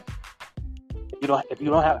the Torah, if you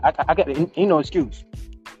don't have, I got no excuse.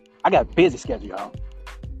 I got a busy schedule, y'all,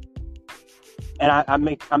 and I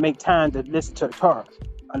make time to listen to the Torah,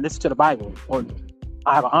 I listen to the Bible, or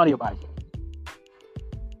I have an audio Bible.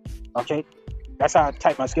 Okay, that's how I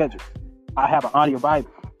type my schedule. I have an audio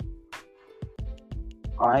Bible.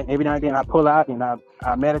 All right, every now and then I pull out and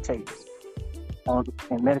I meditate.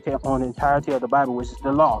 and meditate on the entirety of the Bible, which is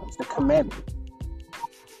the law. It's the commandment.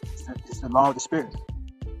 It's the law of the Spirit.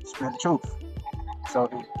 The Spirit of truth. So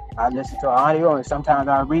I listen to audio and sometimes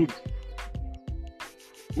I read it.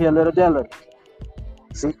 Here a little, there a little.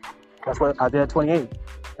 See? That's what Isaiah 28.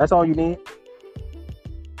 That's all you need.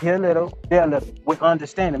 Here a little, there a little. With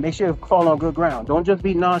understanding. Make sure it fall on good ground. Don't just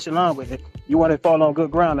be nonchalant with it. You want it to fall on good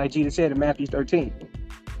ground, like Jesus said in Matthew 13.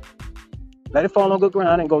 Let it fall on good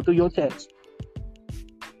ground and go through your text.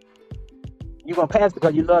 You're going to pass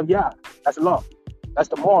because you love Yah. That's the law. That's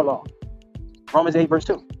the moral law. Romans 8 verse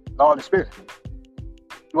 2. Law of the Spirit.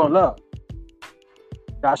 You're going to love.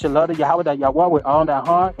 Thou shalt love the Yahweh thy Yahweh with all thy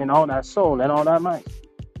heart and all thy soul and all thy might.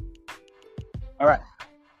 All right.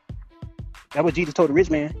 That's what Jesus told the rich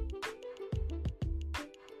man.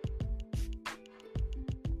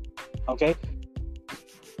 Okay.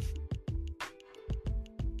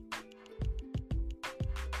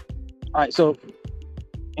 All right. So,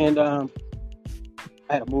 and I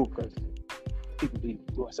had to move because people be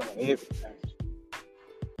doing something everything.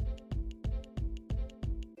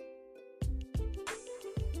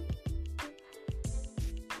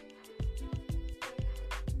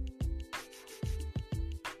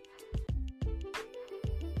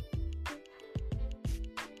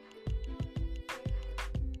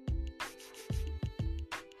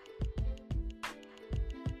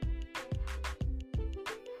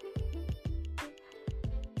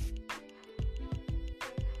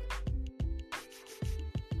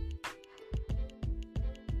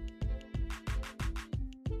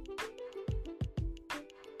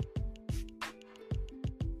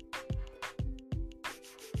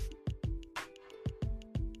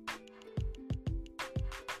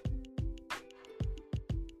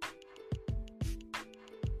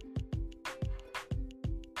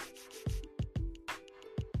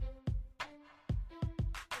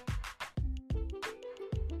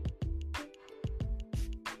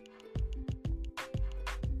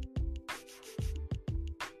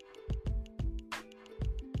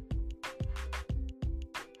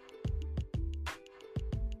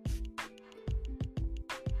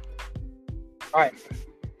 All right.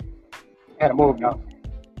 I had to move now.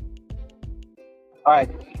 All right.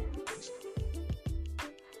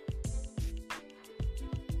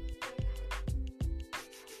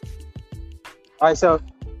 All right, so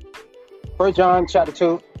 1 John chapter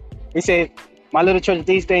 2, he said, my little children,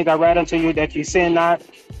 these things I write unto you that you sin not.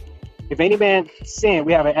 If any man sin,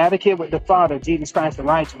 we have an advocate with the Father, Jesus Christ the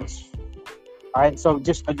righteous. All right, so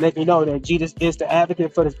just let you know that Jesus is the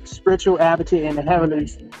advocate for the spiritual advocate in the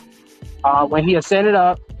heavenlies. When he ascended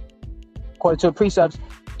up, according to the precepts,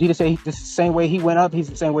 Jesus said the same way he went up, he's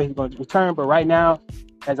the same way he's going to return. But right now,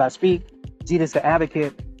 as I speak, Jesus the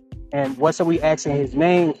advocate. And what's we ask in his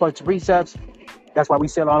name, according to precepts? That's why we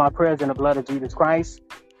seal all our prayers in the blood of Jesus Christ.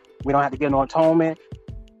 We don't have to get no atonement.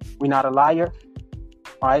 We're not a liar.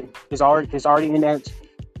 All right. It's already in that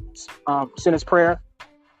sinner's prayer.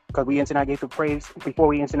 Because we enter that gate of praise. Before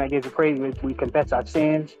we enter that gate of praise, we confess our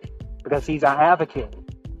sins. Because he's our advocate.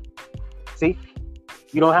 See?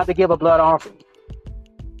 You don't have to give a blood offering.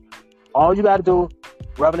 All you got to do,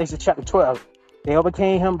 Revelation chapter 12. They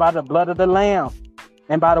overcame him by the blood of the Lamb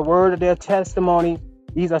and by the word of their testimony.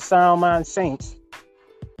 These are sound mind saints.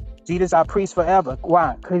 Jesus our priest forever.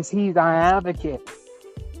 Why? Because he's our advocate.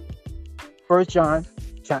 1 John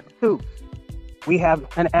chapter 2. We have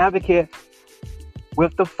an advocate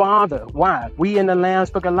with the Father. Why? We in the Lamb's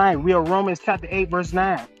Book of Life. We are Romans chapter 8 verse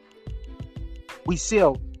 9. We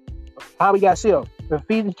seal. How we got sealed?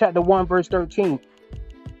 Ephesians chapter 1 verse 13.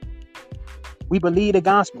 We believe the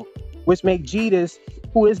gospel, which make Jesus,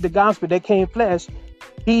 who is the gospel that came flesh,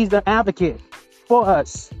 he's the advocate for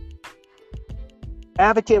us.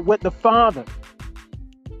 Advocate with the Father.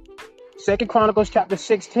 2 Chronicles chapter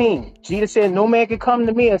 16. Jesus said, no man can come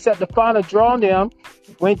to me except the Father draw them.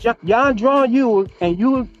 When y'all draw you and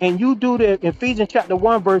you do the Ephesians chapter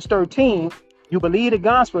 1 verse 13, you believe the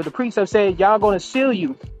gospel. The precept said y'all gonna seal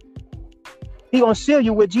you. He gonna seal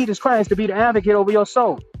you with Jesus Christ to be the advocate over your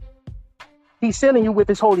soul. He's sealing you with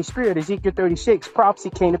his Holy Spirit. Ezekiel 36 prophecy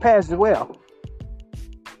came to pass as well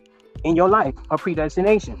in your life of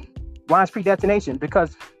predestination. Why is predestination?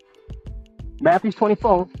 Because Matthew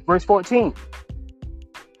 24 verse 14.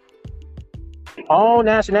 All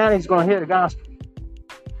nationalities are going to hear the gospel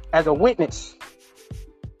as a witness.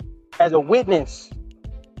 As a witness.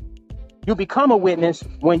 You become a witness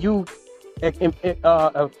when you,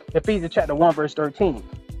 Ephesians chapter 1 verse 13,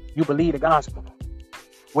 you believe the gospel,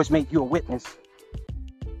 which makes you a witness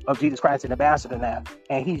of Jesus Christ, an ambassador now.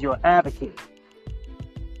 And he's your advocate.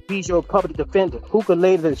 He's your public defender. Who could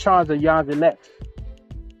lay the charge of Yah's elect?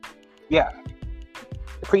 Yeah.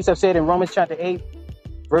 precept said in Romans chapter 8,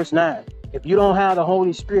 verse 9, if you don't have the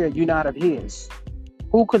Holy Spirit, you're not of his.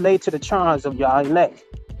 Who could lay to the charge of your elect?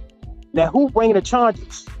 Now, who bringing the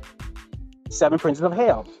charges? 7 princes of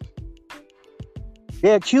hell.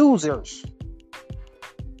 They're accusers.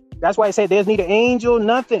 That's why I say there's neither angel,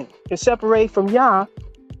 nothing to separate from Yah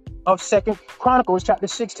of 2 Chronicles chapter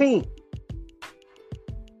 16.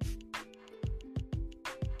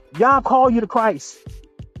 Yah called you to Christ.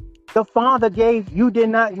 The Father gave, you did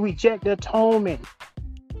not reject the atonement.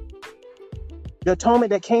 The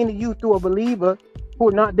atonement that came to you through a believer who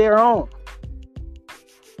are not their own.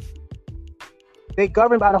 They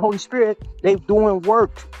governed by the Holy Spirit. They doing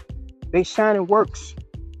work. They shining works.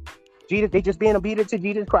 Jesus, they just being obedient to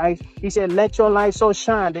Jesus Christ. He said, let your light so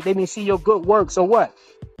shine that they may see your good works. So what?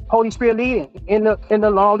 Holy Spirit leading in the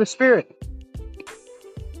law of the Spirit.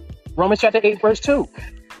 Romans chapter 8, verse 2.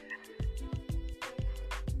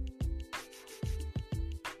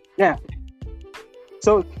 Now,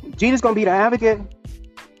 so Jesus going to be the advocate.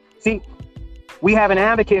 See, we have an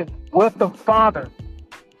advocate with the Father.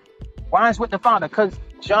 Why is with the Father? Because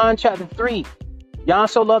John chapter 3, Yah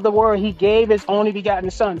so loved the world, he gave his only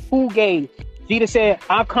begotten son. Who gave? Jesus said,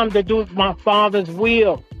 I've come to do my Father's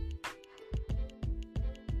will.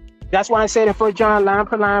 That's why I said in 1 John, line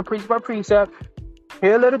per line, precept by precept,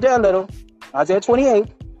 here a little, there a little, Isaiah 28.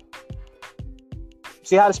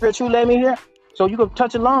 See how the Spirit led me here? So you can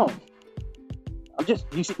touch along. I'm just,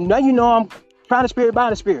 you see, now you know I'm trying the Spirit by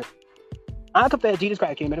the Spirit. I confess Jesus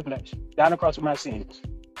Christ came in the flesh, died on the cross for my sins,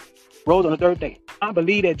 rose on the third day. I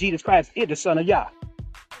believe that Jesus Christ is the Son of Yah.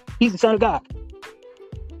 He's the Son of God.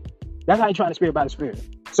 That's how you try the Spirit by the Spirit.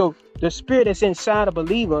 So the Spirit that's inside a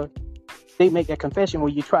believer, they make that confession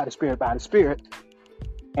where you try the Spirit by the Spirit,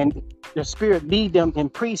 and the Spirit lead them in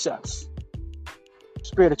precepts.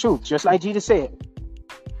 Spirit of truth, just like Jesus said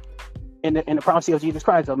in the prophecy of Jesus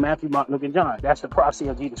Christ of Matthew, Mark, Luke, and John. That's the prophecy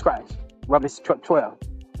of Jesus Christ. Revelation 12.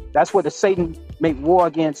 That's what the Satan make war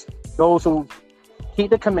against those who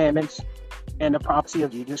keep the commandments and the prophecy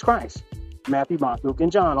of Jesus Christ. Matthew, Mark, Luke,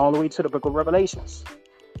 and John, all the way to the book of Revelations.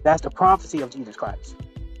 That's the prophecy of Jesus Christ.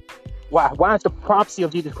 Why? Why is the prophecy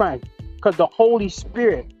of Jesus Christ? Because the Holy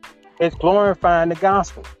Spirit is glorifying the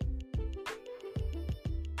gospel.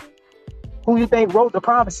 Who do you think wrote the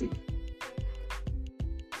prophecy?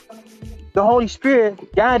 The Holy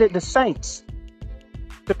Spirit guided the saints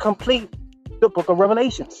to complete the book of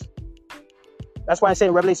Revelations. That's why I say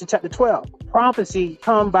in Revelation chapter 12, prophecy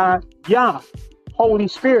come by Yah, Holy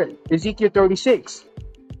Spirit. Ezekiel 36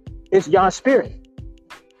 is Yah's Spirit.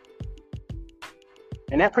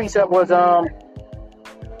 And that precept was that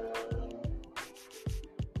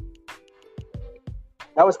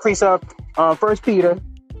was precept 1 Peter.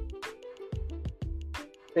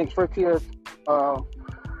 I think 1 Peter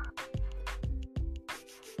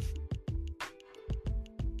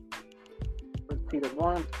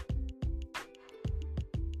 1.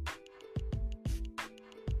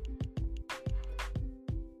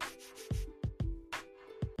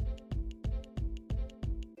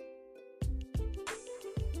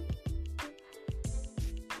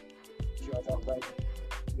 Right.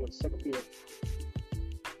 2 Peter.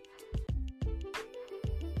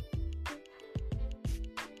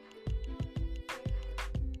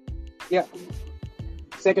 Yeah.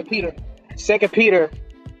 2 Peter. 2 Peter.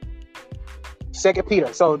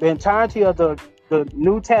 So the entirety of the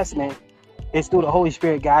New Testament is through the Holy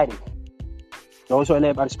Spirit guiding those who are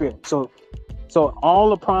led by the Spirit. So all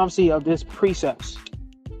the prophecy of this precepts,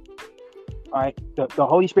 all right, the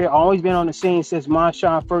Holy Spirit always been on the scene since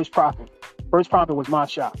Mashah, first prophet. First prophet was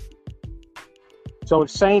Mashah. So the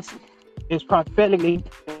saints is prophetically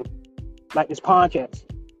like this podcast.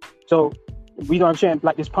 So we don't understand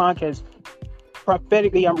like this podcast.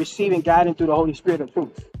 Prophetically, I'm receiving guidance through the Holy Spirit of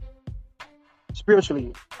truth.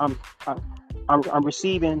 Spiritually, I'm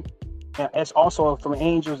receiving, as also from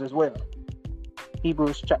angels as well.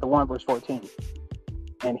 Hebrews chapter 1 verse 14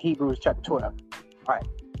 and Hebrews chapter 12. All right.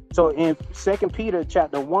 So in 2 Peter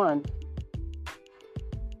chapter 1,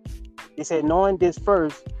 it said, knowing this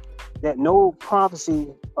first, that no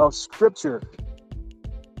prophecy of Scripture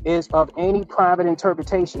is of any private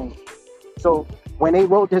interpretation. So when they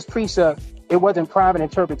wrote this precept, it wasn't private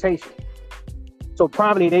interpretation. So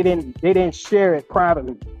privately, they didn't share it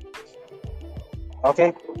privately.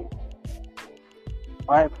 Okay.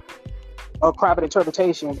 All right. Of private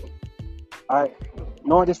interpretation. All right.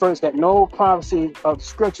 Knowing this first, that no prophecy of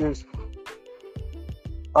scriptures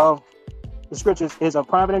is a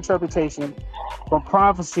private interpretation. For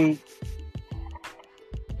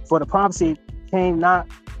the prophecy came not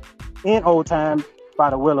in old time by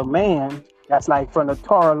the will of man. That's like from the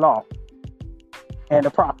Torah law. and the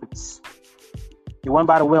prophets. It wasn't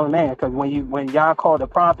by the will of man, because when Yah called the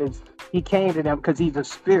prophets, he came to them because he's a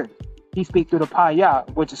spirit. He speaks through the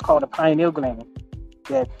Payah, which is called the pineal gland.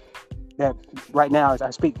 That right now, as I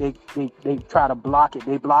speak, they try to block it.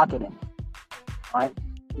 They block it. All right.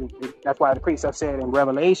 That's why the precept said in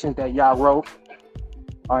Revelation that Yah wrote,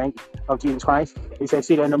 all right, of Jesus Christ. He said,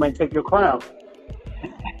 "See that no man take your crown."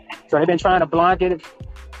 So they've been trying to block it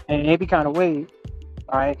in every kind of way.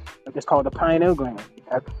 All right. It's called the pineal gland.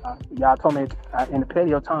 Yah told me in the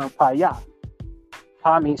Paleo tongue, Payah.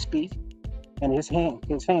 Pa means speak, and his hand.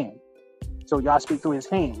 So Yah speak through his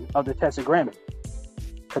hand of the tetragrammaton,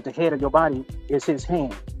 because the head of your body is his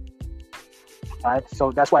hand. All right,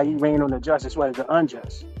 so that's why he reign on the just as well as the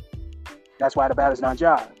unjust. That's why the battle is not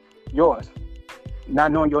yours.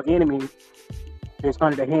 Not knowing your enemy is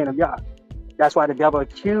under the hand of Yah. That's why the devil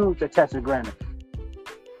accused the tetragrammaton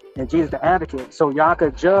and Jesus the advocate, so Yah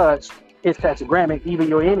could judge his tetragrammaton, even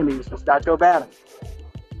your enemies. It's not your battle.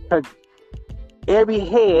 Because every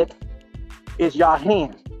head is Yah's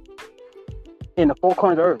hand in the four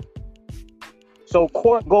corners of the earth. So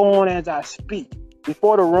court go on as I speak.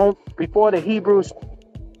 Before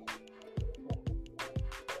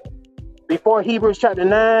Hebrews chapter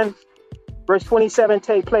 9, verse 27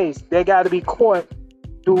 take place, there got to be court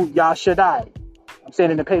through Yah Shaddai. I'm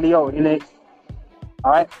saying in the Paleo,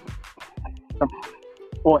 all right?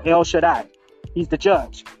 Or El Shaddai. He's the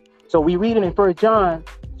judge. So we read it in 1 John,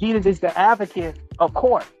 Jesus is the advocate of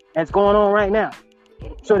court that's going on right now.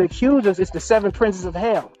 So the accusers is the seven princes of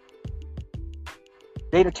hell.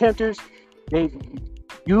 They the tempters.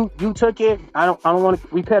 You took it. I don't want to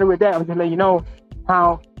repeat with that. I'm just letting you know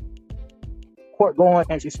how court going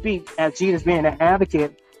as you speak, as Jesus being an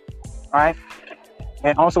advocate, all right?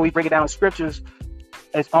 And also we break it down in scriptures.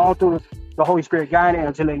 It's all through the Holy Spirit guiding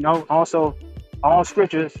until they know also all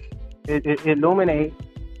scriptures illuminate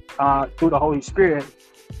through the Holy Spirit.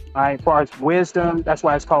 All right, as far as wisdom, that's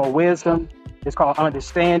why it's called wisdom. It's called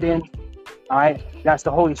understanding. All right, that's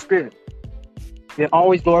the Holy Spirit. It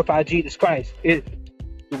always glorifies Jesus Christ. The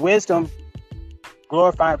wisdom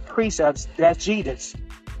glorified precepts, that's Jesus.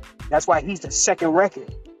 That's why he's the second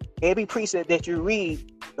record. Every precept that you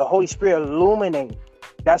read, the Holy Spirit illuminates.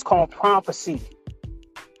 That's called prophecy.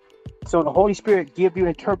 So the Holy Spirit gives you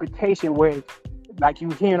interpretation where, like you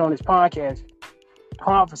hearing on this podcast,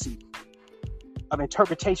 prophecy of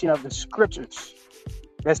interpretation of the scriptures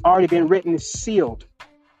that's already been written and sealed.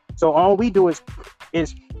 So all we do is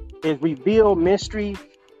reveal mystery,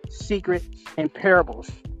 secret, and parables.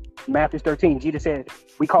 Matthew 13, Jesus said,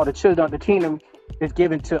 we call the children of the kingdom is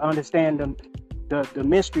given to understand the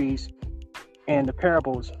mysteries and the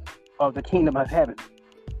parables of the kingdom of heaven.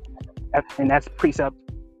 And that's precept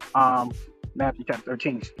Matthew chapter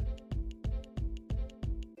 13.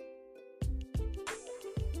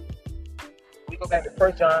 We go back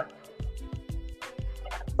to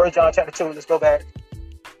 1 John chapter 2. Let's go back.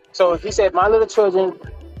 So he said, my little children,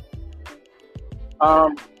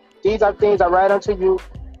 these are things I write unto you,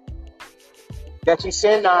 that you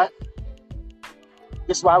sin not.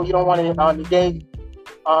 This is why you don't want to negate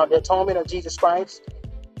the atonement of Jesus Christ,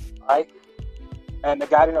 right? And the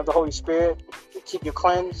guiding of the Holy Spirit to keep you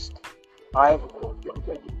cleansed, right?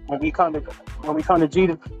 When we come to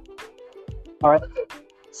Jesus, all right.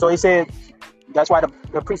 So he said, that's why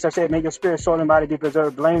the precept said, "May your spirit, soul, and body be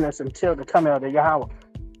preserved blameless until the coming of the Yahweh."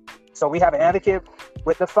 So we have an advocate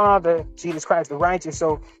with the Father, Jesus Christ the righteous.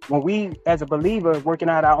 So when we, as a believer, working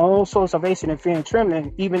out our own soul salvation in fear and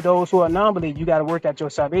trembling, even those who are non-believers, you got to work out your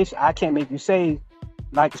salvation. I can't make you saved,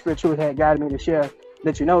 like the Spirit truth had guided me to share.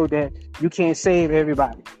 Let you know that you can't save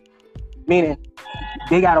everybody. Meaning,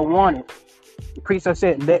 they got to want it. The precept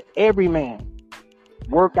said, let every man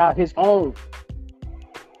work out his own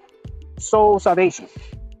soul salvation.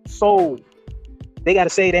 Soul. They got to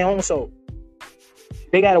save their own soul.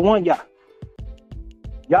 They got to want Yah.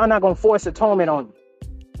 Y'all not going to force atonement on you.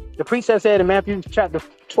 The precept said in Matthew chapter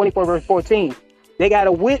 24, verse 14, they got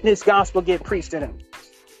a witness gospel get preached to them.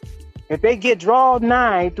 If they get drawn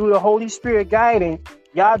nigh through the Holy Spirit guiding,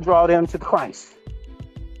 y'all draw them to Christ.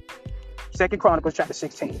 2 Chronicles chapter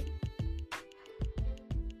 16.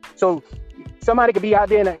 So somebody could be out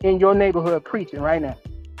there in your neighborhood preaching right now.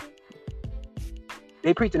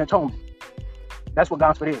 They preaching atonement. That's what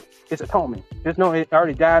gospel is. It's atonement. There's no, it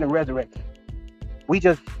already died and resurrected. We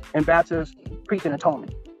just, ambassadors, preaching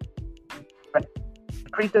atonement. Right?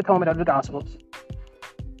 Preach the atonement of the gospels.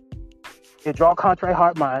 It draw contrary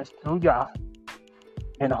heart minds through Yah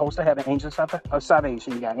and the host of heaven, angels of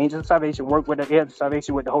salvation. You got angels of salvation, work with the heirs of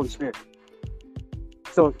salvation with the Holy Spirit.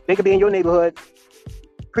 So they could be in your neighborhood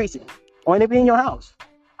preaching, or they be in your house.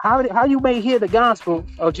 How you may hear the gospel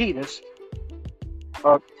of Jesus?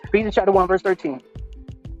 Ephesians chapter 1, verse 13.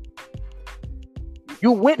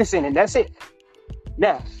 You witnessing it, that's it.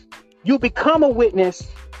 Now, you become a witness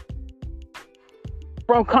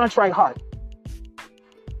from contrite heart.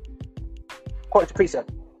 According to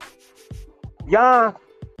precept. Y'all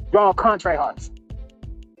draw contrite hearts.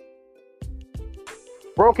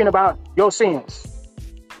 Broken about your sins.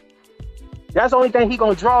 That's the only thing he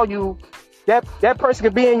gonna draw you. That person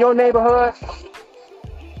could be in your neighborhood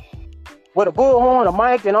with a bullhorn, a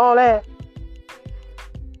mic, and all that,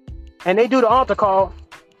 and they do the altar call.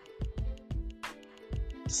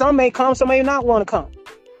 Some may come, some may not want to come.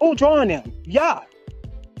 Who drawing them? Yah.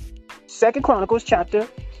 2 Chronicles chapter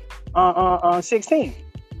 16.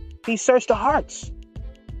 He searched the hearts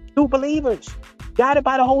through believers, guided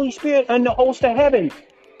by the Holy Spirit and the host of heaven.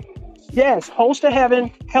 Yes, host of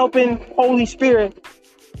heaven helping Holy Spirit.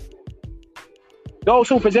 Those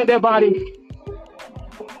who present their body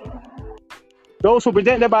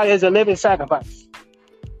as a living sacrifice.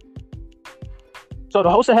 So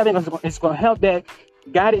the host of heaven is going to help that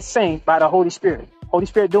guided saint by the Holy Spirit. Holy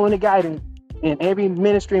Spirit doing the guiding in every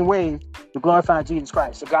ministering way to glorify Jesus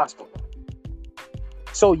Christ, the gospel.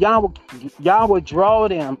 So y'all will draw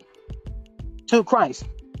them to Christ.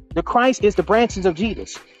 The Christ is the branches of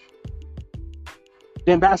Jesus.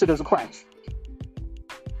 The ambassadors of Christ.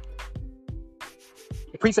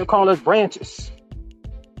 The precept call us branches.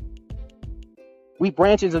 We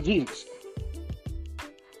branches of Jesus.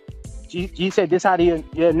 Jesus said this how you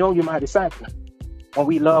know you're my disciple. When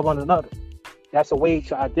we love one another. That's a way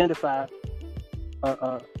to identify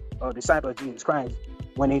a disciple of Jesus Christ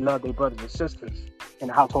when they love their brothers and sisters in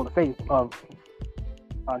the household of faith of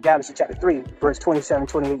Galatians chapter 3, verse 27,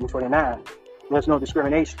 28, and 29. There's no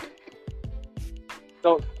discrimination.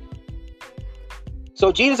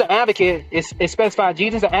 So Jesus an advocate is specified.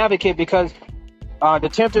 Jesus an advocate because the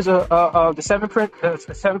tempters of the seven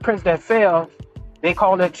princes that fell, they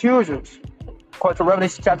call the accusers, according to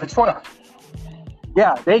Revelation chapter 12.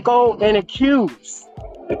 Yeah, they go and accuse.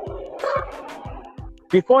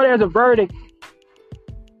 Before there's a verdict,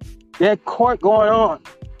 there's court going on.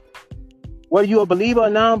 Whether you're a believer or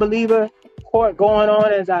non-believer, court going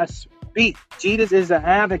on as I speak. Jesus is an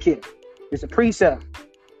advocate. It's a precept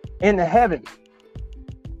in the heavens.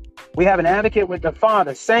 We have an advocate with the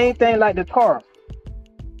Father. Same thing like the Torah.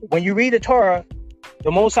 When you read the Torah,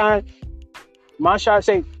 the Most High, Mashah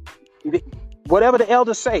say, whatever the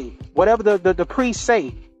elders say, whatever the priests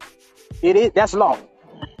say, that's law.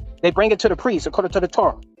 They bring it to the priests according to the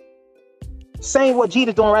Torah. Same what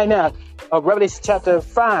Jesus doing right now. Revelation chapter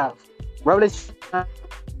 5. Revelation,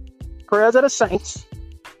 prayers of the saints.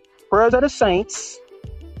 Prayers of the saints.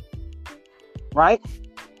 Right?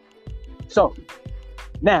 So,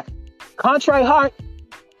 now, contrite heart,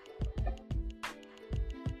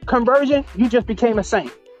 conversion, you just became a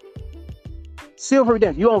saint. Silver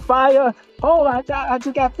redemption. You on fire? Oh, I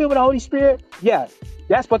just got filled with the Holy Spirit. Yeah,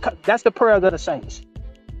 that's the prayer of the saints.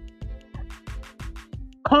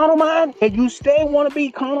 Carnal mind, and you still want to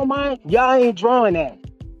be carnal mind, y'all ain't drawing that.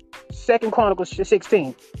 2 Chronicles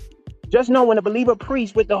 16. Just know when a believer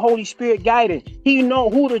preaches with the Holy Spirit guided, he know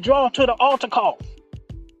who to draw to the altar call.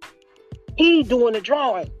 He doing the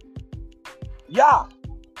drawing. Yeah,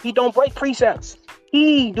 he don't break precepts.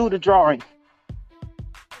 He do the drawing.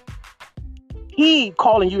 He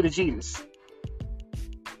calling you to Jesus.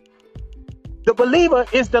 The believer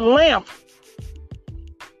is the lamp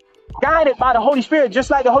guided by the Holy Spirit, just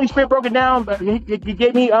like the Holy Spirit broke it down. But he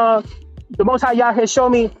gave me the Most High Yah has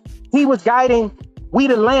shown me he was guiding we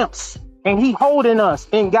the lamps, and he holding us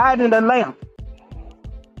and guiding the lamp,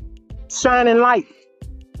 shining light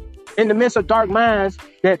in the midst of dark minds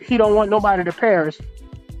that he don't want nobody to perish.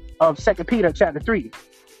 Of 2 Peter chapter 3,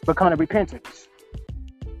 becoming repentance.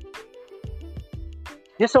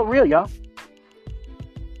 It's so real, y'all.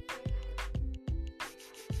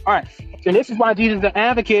 All right, and this is why Jesus is the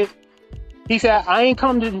advocate. He said, I ain't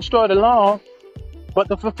come to destroy the law, but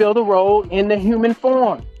to fulfill the role in the human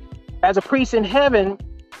form. As a priest in heaven,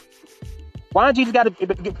 why Jesus got to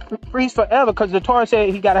be priest forever? Because the Torah said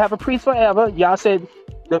he got to have a priest forever. Y'all said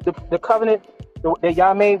the covenant that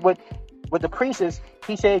y'all made with the priests,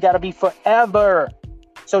 he said it got to be forever.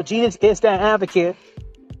 So Jesus is that advocate,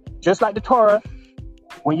 just like the Torah.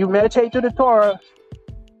 When you meditate through the Torah,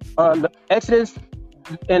 Exodus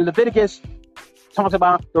and Leviticus talks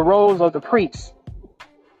about the roles of the priests.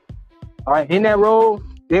 All right, in that role,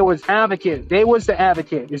 there was advocate. They was the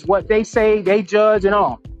advocate. It's what they say, they judge and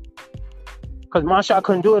all. Because Mashah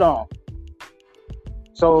couldn't do it all.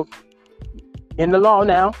 So in the law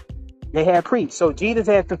now, they had priests. So Jesus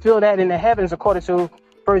had fulfilled that in the heavens according to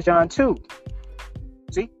 1 John 2.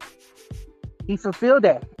 See? He fulfilled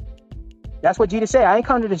that. That's what Jesus said. I ain't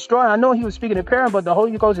come to destroy. I know he was speaking in parable, but the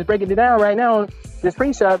Holy Ghost is breaking it down right now. This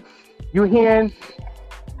precept, you're hearing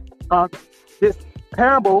this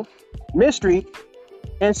parable, mystery,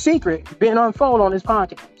 and secret being unfolded on this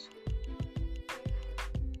podcast.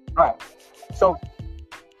 All right.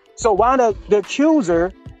 So while the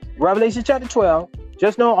accuser, Revelation chapter 12,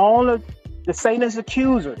 just know all of the Satan's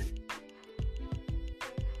accuser.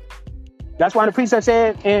 That's why the precept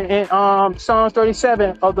said in Psalms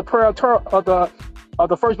 37 of the prayer of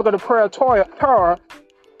the first book of the prayer of Torah,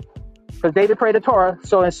 because David prayed the Torah.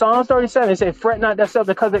 So in Psalms 37, it said, "Fret not thyself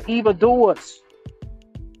because of evildoers."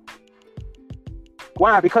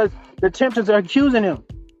 Why? Because the tempters are accusing him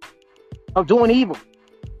of doing evil.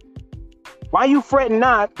 Why you fretting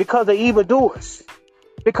not because of evildoers?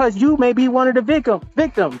 Because you may be one of the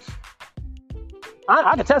victims.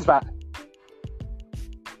 I can testify.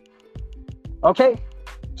 Okay,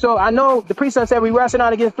 so I know the precept said we wrestle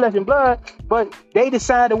not against flesh and blood, but they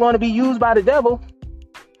decide to want to be used by the devil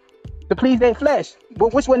to please their flesh,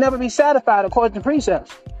 but which will never be satisfied according to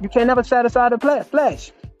precepts. You can never satisfy the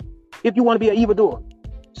flesh if you want to be an evildoer.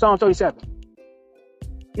 Psalm 37.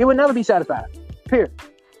 It will never be satisfied. Period.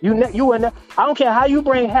 You will never. I don't care how you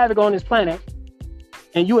bring havoc on this planet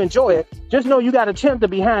and you enjoy it. Just know you got a tempter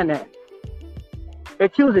behind that,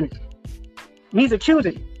 accusing you. He's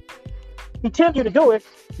accusing you. He tempts you to do it.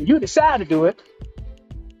 You decide to do it.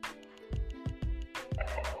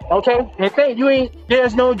 Okay? And think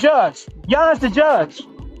there's no judge. Yah's the judge.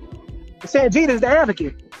 It's saying Jesus is the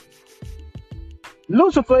advocate.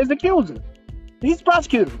 Lucifer is the accuser. He's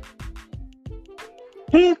prosecuting.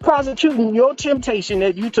 He's prosecuting your temptation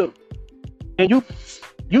that you took. And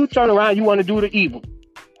you turn around, you want to do the evil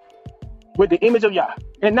with the image of Yah.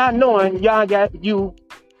 And not knowing Yah got you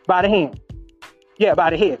by the hand. Yeah, by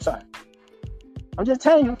the head, sorry. I'm just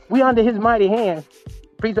telling you, we under his mighty hand.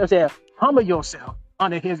 Precept said, humble yourself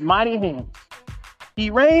under his mighty hand. He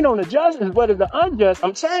reigned on the just as well as the unjust.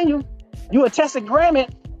 I'm telling you, you a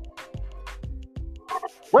testament.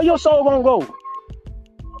 Where your soul gonna go?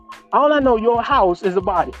 All I know, your house is a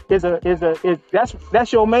body.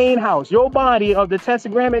 That's your main house. Your body of the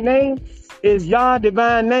testament name is Yah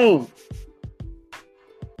divine name.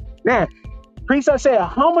 Now, precept said,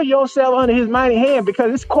 humble yourself under his mighty hand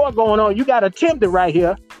because this court going on. You got a tempter right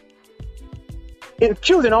here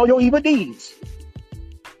accusing all your evil deeds.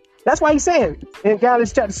 That's why he said in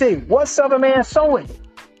Galatians chapter 6, whatsoever man soweth,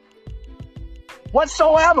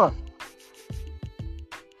 whatsoever.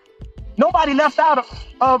 Nobody left out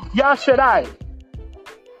of Yah Shaddai.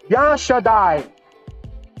 Yah Shaddai.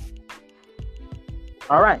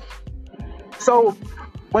 All right. So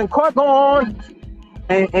when court go on,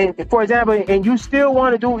 and for example, and you still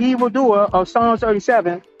want to do evildoer of Psalm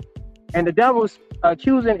 37, and the devil's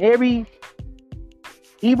accusing every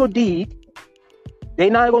evil deed, they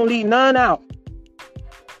not going to leave none out.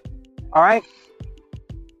 All right?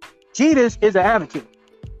 Jesus is an advocate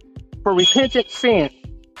for repentant sin,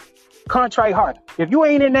 contrite heart. If you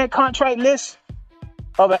ain't in that contrite list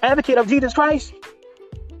of an advocate of Jesus Christ,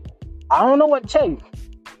 I don't know what to tell you.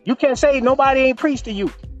 You can't say nobody ain't preached to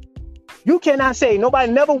you. You cannot say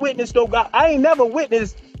nobody never witnessed no God. I ain't never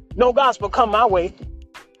witnessed no gospel come my way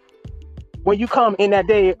when you come in that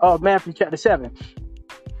day of Matthew chapter 7.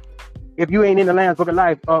 If you ain't in the Lamb's Book of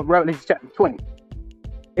Life of Revelation chapter 20,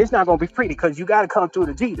 it's not going to be pretty because you got to come through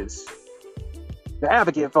to Jesus, the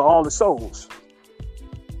advocate for all the souls.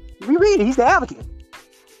 We read it. He's the advocate.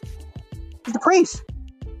 He's the priest.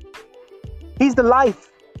 He's the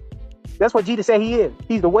life. That's what Jesus said he is.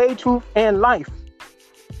 He's the way, truth, and life.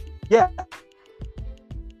 Yeah.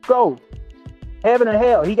 Go. Heaven and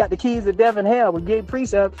hell. He got the keys to death and hell. We gave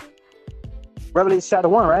precepts. Revelation chapter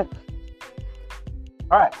 1, right?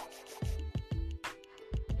 All right.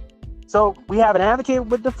 So we have an advocate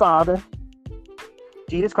with the Father,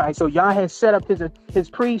 Jesus Christ. So Yah has set up his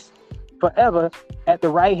priest forever at the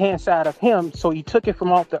right hand side of him. So he took it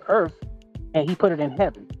from off the earth and he put it in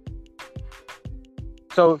heaven.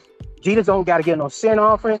 So Jesus don't got to get no sin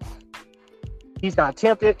offering. He's not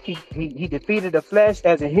tempted. He defeated the flesh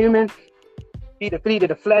as a human. He defeated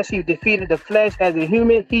the flesh. He defeated the flesh as a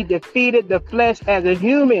human. He defeated the flesh as a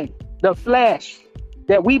human. The flesh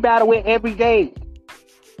that we battle with every day.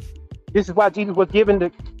 This is why Jesus was given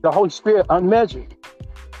the Holy Spirit unmeasured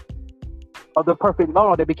of the perfect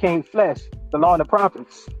law that became flesh. The law and the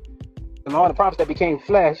prophets. The law and the prophets that became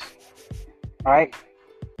flesh. All right.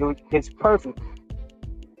 It's perfect.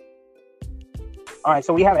 All right.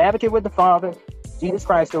 So we have an advocate with the Father, Jesus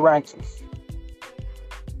Christ the righteous.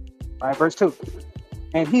 All right. Verse 2.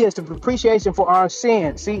 And he is the propitiation for our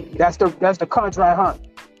sins. See, that's the contrite heart.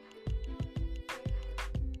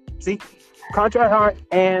 See, contrite heart,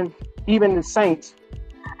 and even the saints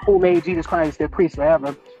who made Jesus Christ their priest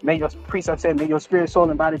forever. May your precept said, may your spirit, soul,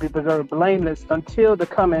 and body be preserved blameless until the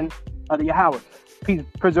coming of the Yahweh.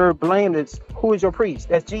 Preserved blameless. Who is your priest?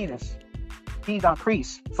 That's Jesus. He's our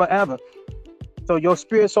priest forever. So your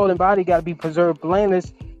spirit, soul, and body got to be preserved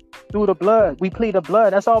blameless through the blood. We plead the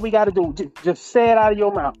blood. That's all we got to do. Just say it out of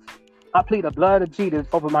your mouth. I plead the blood of Jesus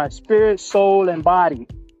over my spirit, soul, and body.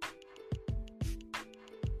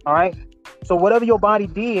 All right? So whatever your body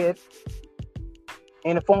did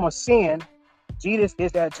in the form of sin, Jesus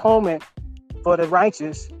is the atonement for the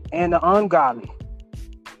righteous and the ungodly.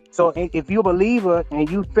 So if you're a believer and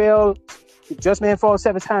you fail, just man falls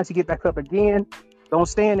 7 times to get back up again, don't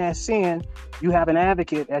stay in that sin. You have an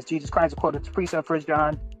advocate, as Jesus Christ, according to precept 1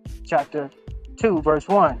 John chapter 2, verse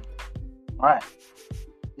 1. All right.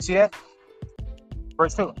 You see that?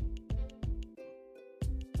 Verse 2.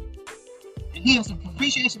 And he is the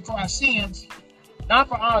propitiation for our sins, not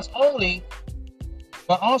for ours only,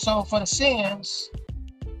 but also for the sins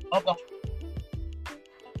of the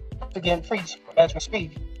again preach as we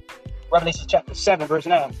speak. Revelation chapter 7, verse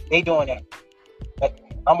 9. They doing that. But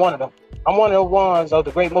I'm one of them. I'm one of the ones of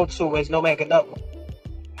the great multitude where no man can number.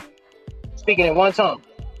 Speaking in one tongue.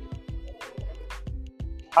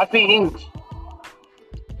 I speak English.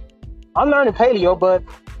 I'm learning paleo, but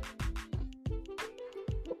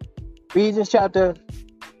Ephesians chapter,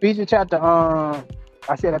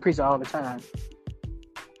 I say that preach all the time.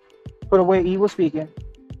 Put away evil speaking.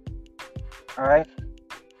 All right.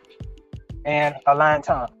 And a lying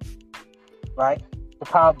tongue. Right? The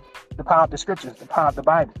power of the scriptures, the power of the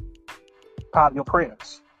Bible, the power of your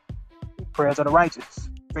prayers. Prayers of the righteous.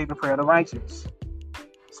 Favorite prayer of the righteous.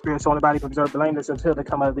 Spirit, soul, and body preserved blameless until the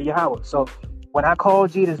coming of the Yahweh. So when I call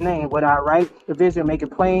Jesus' name, whether I write the vision, make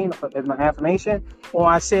it plain as my affirmation, or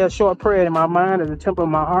I say a short prayer in my mind as the temple of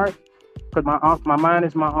my heart, because my mind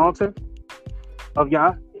is my altar of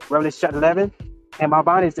Yah, Revelation chapter 11, and my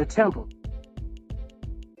body is the temple.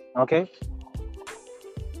 Okay?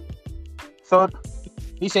 So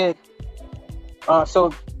he said,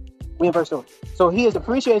 so we in verse 2. So he is the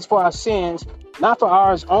propitiation for our sins, not for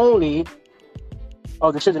ours only,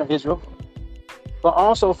 of the children of Israel, but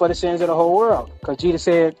also for the sins of the whole world. Because Jesus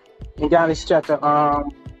said in Galatians chapter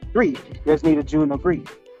 3, there's neither Jew nor Greek.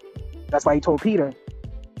 That's why he told Peter,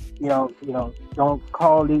 don't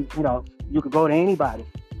call these, you could go to anybody.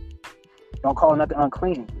 Don't call nothing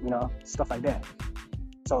unclean, stuff like that.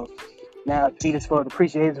 So now Jesus for the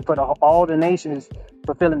propitiation for all the nations,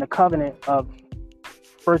 fulfilling the covenant of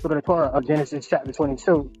first book of the Torah of Genesis chapter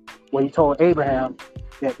 22, where he told Abraham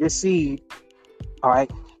that this seed, all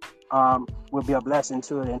right, will be a blessing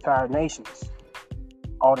to the entire nations,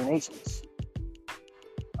 all the nations.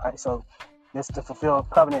 All right, so this is the fulfilled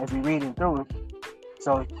covenant as we read it through it.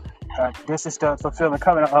 So this is the fulfillment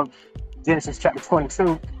covenant of Genesis chapter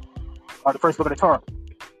 22, or the first book of the Torah.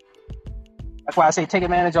 That's why I say take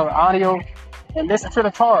advantage of the audio and listen to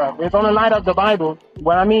the Torah. It's going to light up the Bible.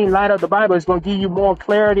 What I mean light up the Bible is going to give you more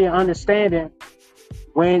clarity and understanding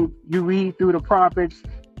when you read through the prophets,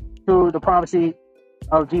 through the prophecy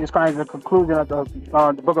of Jesus Christ, the conclusion of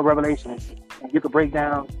the book of Revelation. And you could break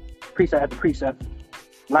down precept after precept,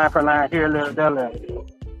 line for line, here a little, there a little.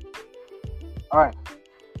 All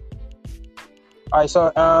right,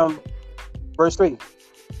 so verse 3.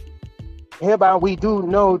 Hereby we do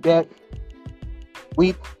know that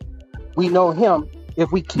we know him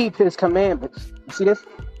if we keep his commandments. You see this?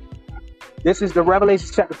 This is the Revelation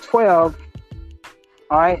chapter 12.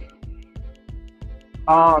 All right.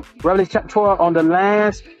 Revelation chapter 12 on the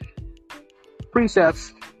last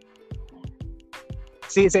precepts.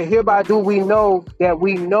 See, it said, hereby do we know that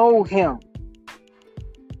we know him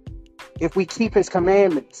if we keep his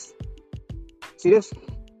commandments. See this?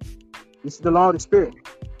 This is the law of the Spirit.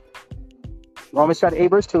 Romans chapter 8,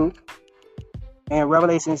 verse 2. And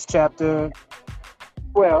Revelation chapter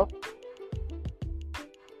 12,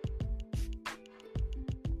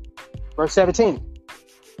 verse 17.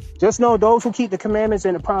 Just know those who keep the commandments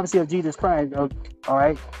and the prophecy of Jesus Christ, all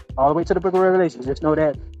right, all the way to the book of Revelation. Just know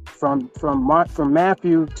that from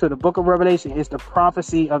Matthew to the book of Revelation is the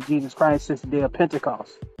prophecy of Jesus Christ since the day of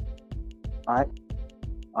Pentecost. All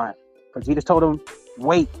right. Because Jesus told them,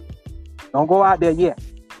 wait. Don't go out there yet.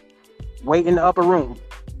 Wait in the upper room.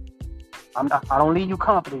 I don't leave you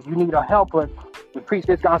confident. You need a helper to preach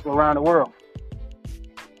this gospel around the world.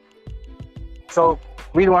 So,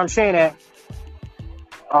 reading what I'm saying at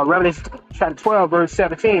Revelation chapter 12, verse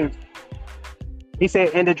 17. He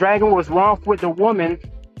said, and the dragon was wroth with the woman.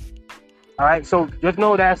 All right, so just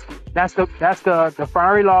know that's the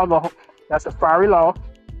fiery law. That's the fiery law.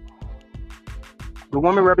 The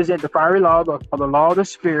woman represents the fiery law of the law of the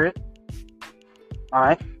spirit. All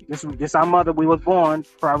right, this our mother. We was born.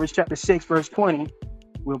 Proverbs chapter 6, verse 20.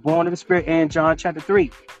 We were born of the spirit. And John chapter 3.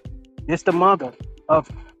 This the mother of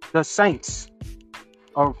the saints.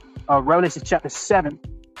 Of Revelation chapter 7,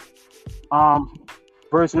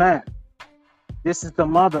 verse 9. This is the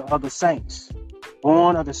mother of the saints,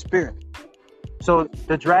 born of the spirit. So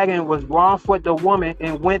the dragon was wroth with the woman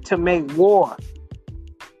and went to make war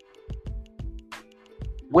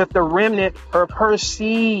with the remnant of her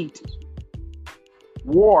seed.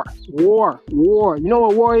 War. You know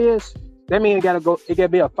what war is? That means it gotta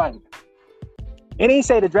be a fight. It didn't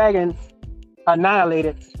say the dragon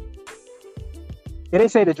annihilated. It didn't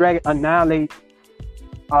say the dragon annihilate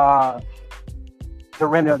the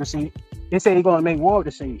remnant of the seed. It said he's gonna make war with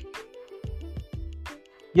the seed.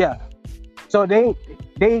 Yeah. So they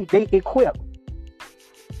equip.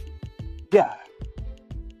 Yeah.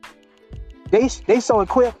 They so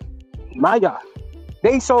equipped. My God.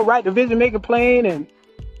 They so right the vision making plain and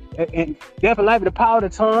death and life in the power of the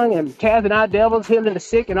tongue and casting out devils, healing the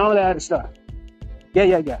sick and all that other stuff.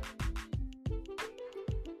 Yeah.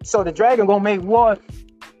 So the dragon gonna make war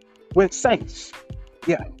with saints.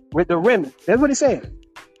 Yeah, with the remnant. That's what it said.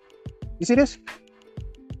 You see this?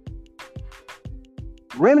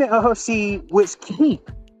 Remnant of her seed which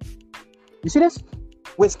keep. You see this?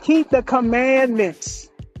 Which keep the commandments.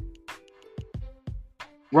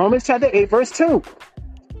 Romans chapter 8, verse 2.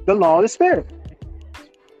 The law of the spirit.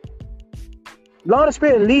 Law of the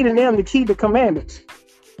spirit leading them to keep the commandments.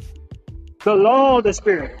 The law of the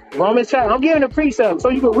spirit. Romans chapter. I'm giving a precept so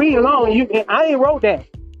you can read along. And I ain't wrote that.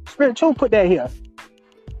 Spirit 2 put that here.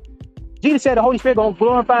 Jesus said the Holy Spirit gonna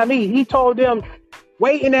glorify me. He told them,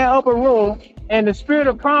 wait in that upper room, and the spirit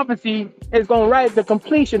of prophecy is gonna write the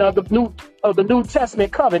completion of the New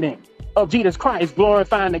Testament covenant of Jesus Christ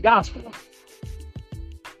glorifying the gospel.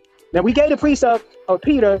 Now we gave the precept of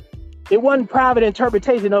Peter. It wasn't private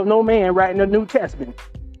interpretation of no man writing the New Testament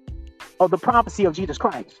of the prophecy of Jesus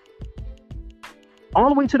Christ. All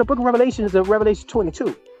the way to the book of Revelation is Revelation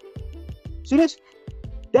 22. See this?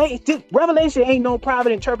 Revelation ain't no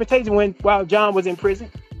private interpretation while John was in prison.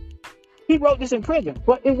 He wrote this in prison,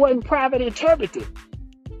 but it wasn't private interpreted.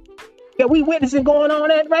 That we witnessing going on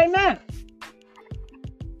at right now.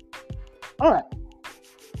 All right.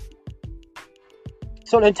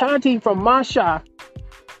 So the entirety from Masha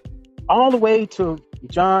all the way to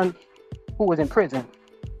John, who was in prison.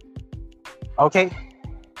 Okay.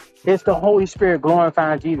 It's the Holy Spirit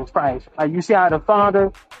glorifying Jesus Christ. You see how the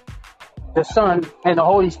Father, the Son, and the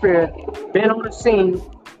Holy Spirit been on the scene.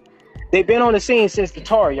 They've been on the scene since the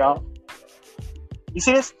Torah, y'all. You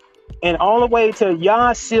see this? And all the way to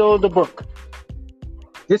Yah sealed the book.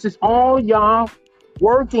 This is all Yah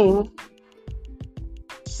working,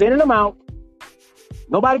 sending them out.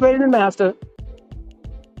 Nobody greater than Master.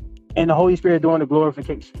 And the Holy Spirit doing the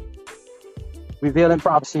glorification. Revealing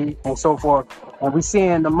prophecy and so forth. And we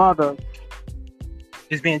seeing the mother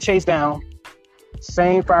is being chased down.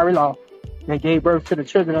 Same fiery law that gave birth to the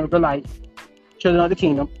children of the light, children of the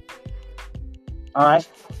kingdom. All right,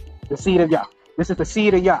 the seed of Yah. This is the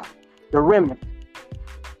seed of Yah, the remnant.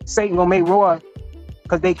 Satan gonna make war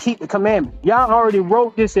because they keep the commandment. Yah already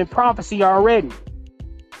wrote this in prophecy already.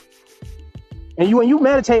 And when you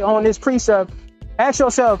meditate on this precept, ask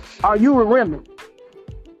yourself, are you a remnant?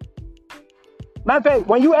 Matter of fact,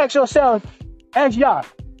 when you ask yourself, ask Yah,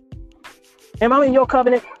 am I in your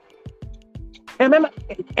covenant?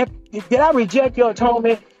 Did I reject your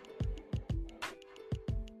atonement?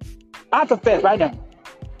 I confess right now.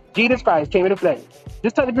 Jesus Christ came in the flesh.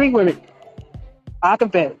 Just touch the Greek with me. I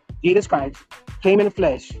confess. Jesus Christ came in the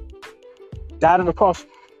flesh. Died on the cross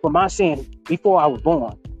for my sin before I was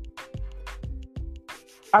born.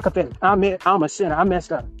 I confess. I'm a sinner. I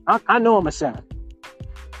messed up. I know I'm a sinner.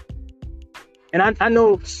 And I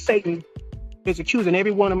know Satan is accusing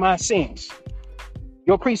every one of my sins.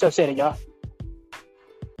 Your precept said it, y'all.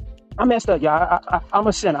 I messed up, y'all. I'm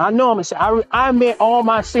a sinner. I know I'm a sinner. I admit all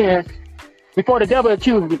my sins before the devil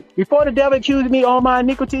accused me. Before the devil accused me all my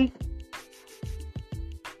iniquity.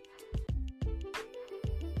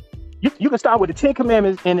 You can start with the 10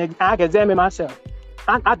 Commandments and I can examine myself.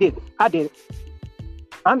 I did it.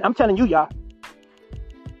 I'm telling you, y'all.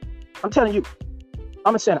 I'm telling you.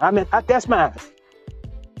 I'm a sinner. That's mine.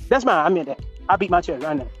 That's mine. I meant that. I beat my chest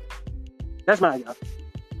right now. That's mine, y'all.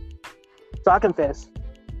 So I confess.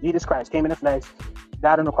 Jesus Christ came in the flesh,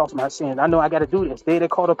 died on the cross for my sins. I know I got to do this. They that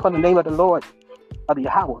call upon the name of the Lord, of the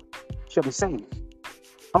Yahweh, shall be saved.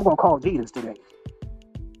 I'm going to call Jesus today.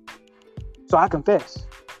 So I confess.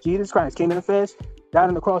 Jesus Christ came in the flesh, died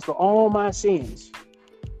on the cross for all my sins,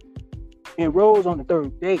 and rose on the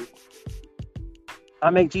third day. I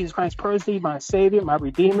make Jesus Christ personally my Savior, my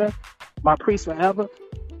Redeemer, my priest forever.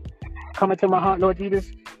 Come into my heart, Lord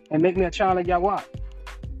Jesus, and make me a child of Yahweh.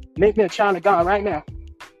 Make me a child of God right now.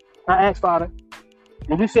 I ask, Father,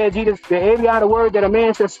 and you said, Jesus, that every other word that a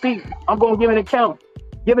man shall speak, I'm going to give an account.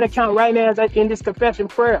 Give an account right now as I in this confession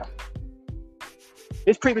prayer.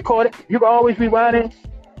 It's pre-recorded. You can always rewind it.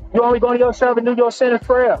 You always go to yourself and do your sinner's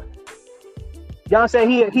prayer. Y'all say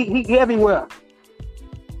he everywhere.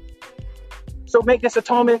 So make this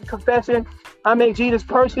atonement confession. I make Jesus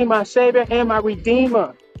personally my Savior and my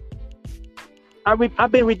Redeemer.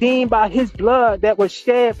 I've been redeemed by his blood that was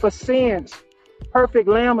shed for sins. Perfect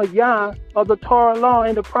Lamb of Yah of the Torah law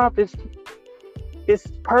and the prophets. It's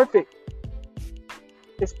perfect.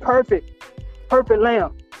 It's perfect. Perfect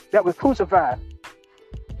Lamb that was crucified.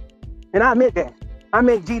 And I admit that. I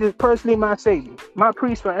make Jesus personally my Savior, my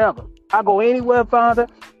priest forever. I go anywhere, Father,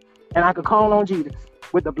 and I can call on Jesus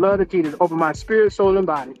with the blood of Jesus over my spirit, soul, and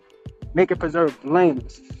body. Make it preserved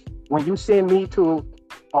blameless. When you send me to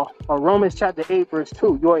Romans chapter 8, verse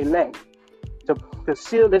 2, your elect, to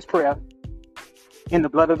seal this prayer in the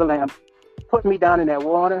blood of the Lamb, put me down in that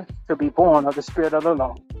water to be born of the Spirit of the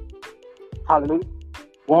Lord. Hallelujah.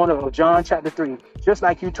 Born of John chapter 3, just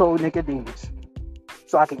like you told Nicodemus,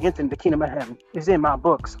 so I can enter the kingdom of heaven. It's in my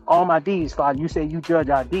books. All my deeds, Father, you say you judge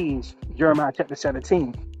our deeds, Jeremiah chapter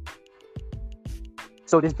 17.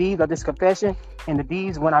 So this deeds of this confession and the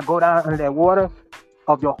deeds when I go down under that water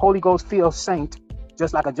of your Holy Ghost filled saint,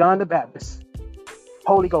 just like a John the Baptist.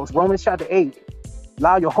 Holy Ghost, Romans chapter 8.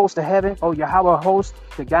 Allow your host of heaven, or Yahweh host,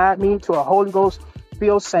 to guide me to a Holy Ghost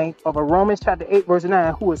filled saint of a Romans chapter 8, verse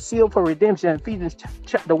 9, who is sealed for redemption, Ephesians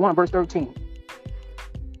chapter 1, verse 13.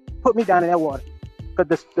 Put me down in that water.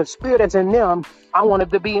 Because the spirit that's in them, I want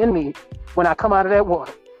it to be in me when I come out of that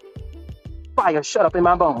water. Fire shut up in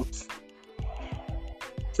my bones.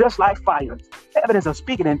 Just like fire. Evidence of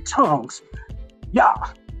speaking in tongues. Yeah.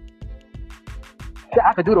 That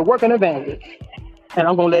I could do the work in advantage. And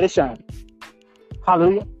I'm going to let it shine.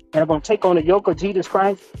 Hallelujah. And I'm going to take on the yoke of Jesus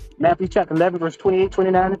Christ. Matthew chapter 11, verse 28,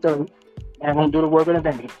 29, and 30. And I'm going to do the work in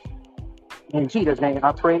advantage. In Jesus' name,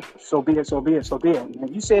 I pray, so be it, so be it, so be it.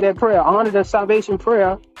 And you say that prayer, honor the salvation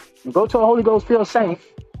prayer, and go to a Holy Ghost filled saint,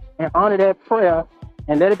 and honor that prayer,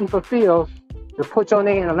 and let it be fulfilled, to put your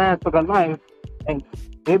name in the Lamb's Book of Life, and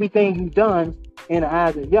everything you've done in the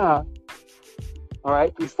eyes of Yah, all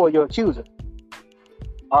right, before your accuser.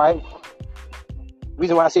 All right?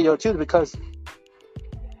 Reason why I say your accuser, because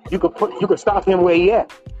you could stop him where he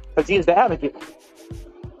at, because he is the advocate.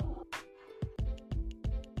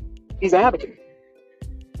 He's an advocate.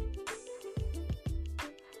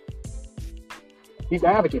 He's an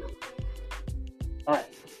advocate. All right.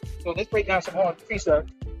 So let's break down some more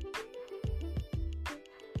precepts.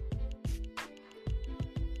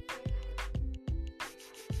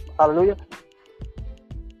 Hallelujah.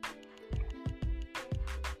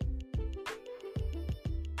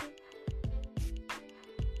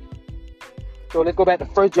 So let's go back to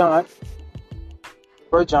 1 John.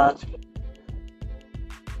 1 John.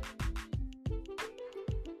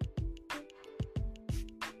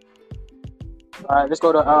 All right, let's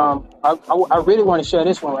go to, I really want to share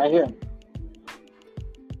this one right here.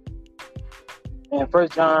 In 1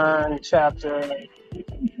 John chapter 1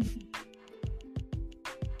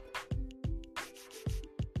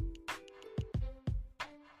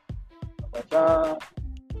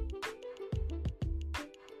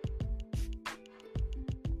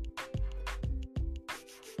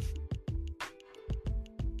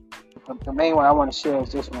 the main one I want to share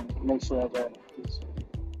is this one. Make sure that it's,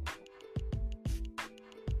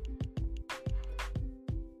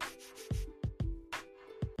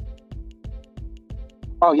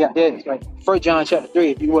 oh yeah, there it is. Right. 1 John chapter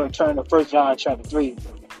 3. If you would turn to 1 John chapter 3,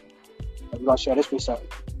 we're gonna share this precept.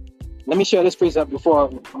 Let me share this precept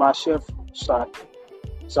before my shift starts.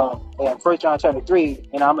 So yeah, 1 John chapter 3,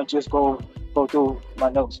 and I'm gonna just go through my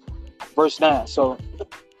notes. Verse 9. So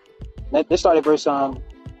let's start at verse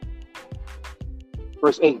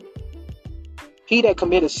 8. He that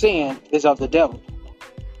committeth sin is of the devil.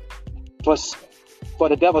 For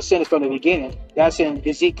the devil sinned from the beginning. That's in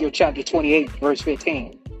Ezekiel chapter 28, verse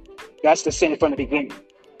 15. That's the sin from the beginning.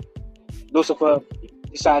 Lucifer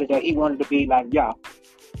decided that he wanted to be like Yah.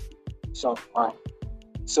 So, all right.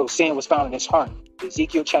 So sin was found in his heart.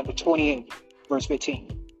 Ezekiel chapter 28, verse 15.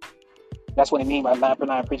 That's what it means by line per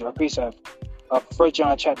line, precept by precept. 1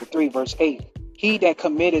 John chapter 3, verse 8. He that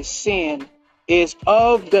committed sin is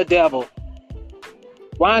of the devil.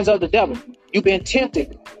 Why is of the devil? You've been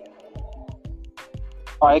tempted.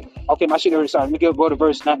 All right. Okay, my shit already started. Let me go to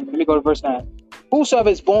verse 9. Whosoever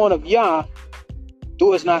is born of Yah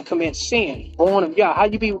does not commit sin. Born of Yah. How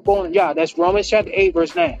you be born of Yah? That's Romans chapter 8,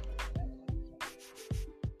 verse 9.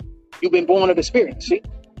 You've been born of the Spirit. See?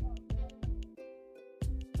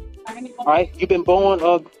 All right. You've been born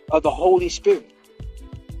of the Holy Spirit,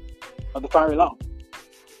 of the fiery law.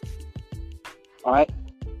 All right.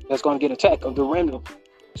 That's going to get attacked of the remnant.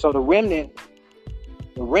 So the remnant.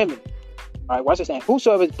 All right. Watch this saying.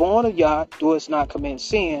 Whosoever is born of Yah does not commit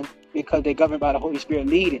sin, because they're governed by the Holy Spirit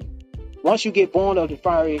leading. Once you get born of the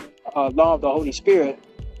fiery law of the Holy Spirit,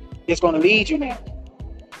 it's going to lead you now.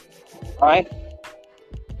 All right.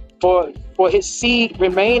 For his seed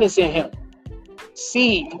remaineth in him.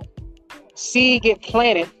 Seed get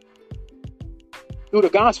planted through the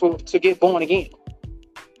gospel to get born again.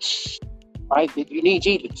 All right. You need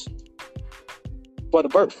Jesus for the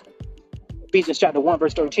birth. Ephesians chapter 1,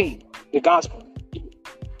 verse 13. The gospel.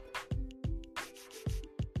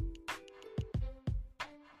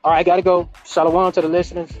 All right, gotta go. Shalom to the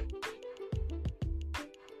listeners.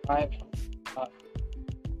 All right.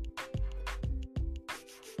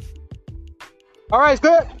 All right, it's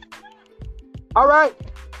good. All right.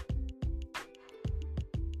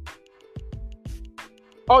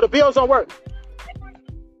 Oh, the bills don't work.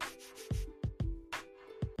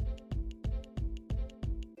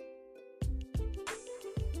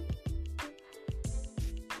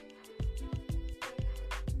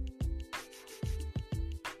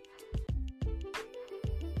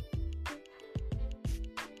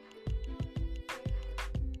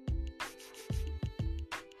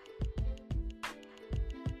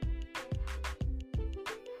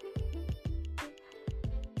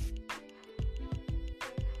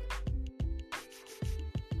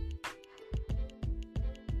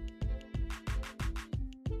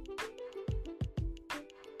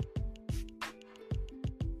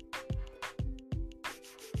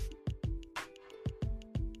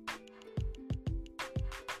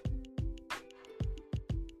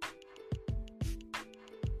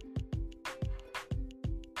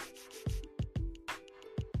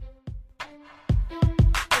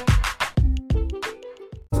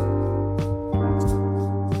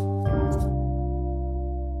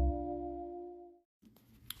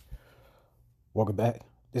 Welcome back.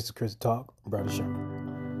 This is Chris Talk, Brother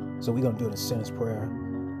Sherman. So we're going to do the sinner's prayer.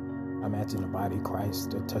 I'm asking the body of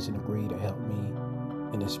Christ to touch and agree to help me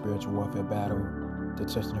in this spiritual warfare battle, to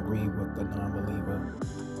touch and agree with the non-believer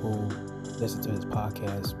who listens to this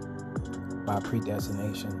podcast by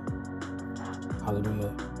predestination.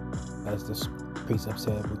 Hallelujah. As this precept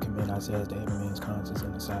said, we commend ourselves to every man's conscience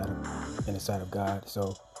in the sight of God.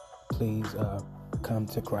 So please come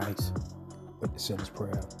to Christ with the sinner's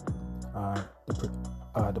prayer.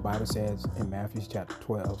 The Bible says in Matthew chapter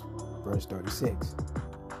 12, verse 36,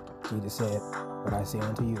 Jesus said, "But I say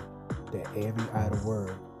unto you, that every idle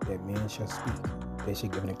word that men shall speak, they shall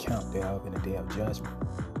give an account thereof in the day of judgment.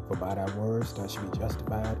 For by thy words thou shalt be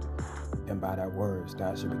justified, and by thy words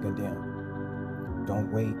thou shalt be condemned."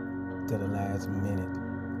 Don't wait till the last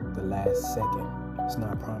minute, the last second. It's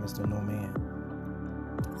not promised to no man.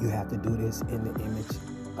 You have to do this in the image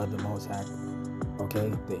of the Most High.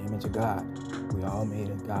 Okay, the image of God. We are all made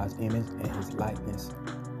in God's image and His likeness.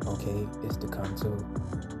 Okay, is to come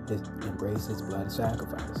to embrace His blood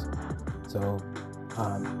sacrifice. So,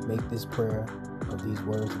 make this prayer of these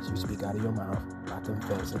words that you speak out of your mouth by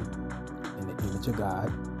confessing in the image of God.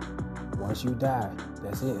 Once you die,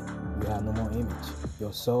 that's it. You have no more image.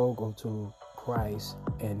 Your soul go to Christ,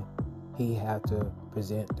 and He have to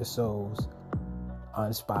present the souls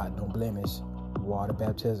unspotted, no blemish, water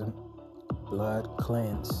baptism, blood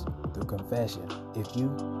cleanse through confession. If you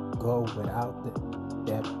go without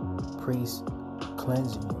that priest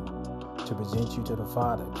cleansing you to present you to the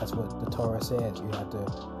Father, that's what the Torah says. You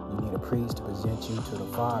need a priest to present you to the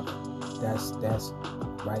Father. That's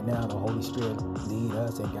right now the Holy Spirit lead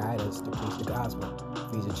us and guide us to preach the gospel.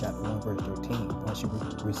 Ephesians chapter 1, verse 13. Once you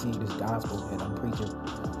receive this gospel that I'm preaching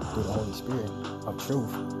through the Holy Spirit of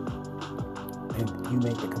truth, and you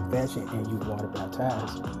make the confession and you water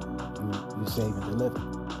baptized, you save and deliver.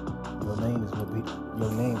 Your name will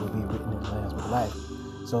be written in the Lamb's Book of Life.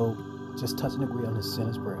 So just touch and agree on this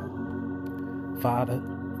sinner's prayer. Father,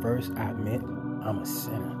 first I admit I'm a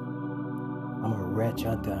sinner. I'm a wretch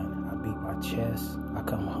undone. I beat my chest. I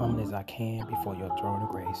come humble as I can before your throne of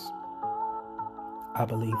grace. I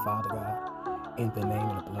believe, Father God, in the name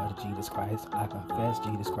and the blood of Jesus Christ, I confess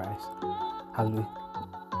Jesus Christ. Hallelujah.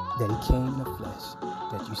 That He came in the flesh,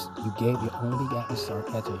 that you gave your only begotten Son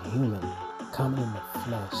as a human, coming in the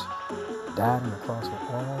flesh, died on the cross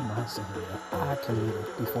for all my sins, that I can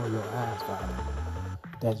live before your eyes, Father.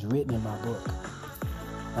 that's written in my book.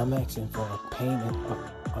 I'm asking for a payment.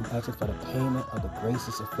 I'm asking for the payment of the grace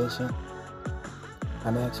is sufficient.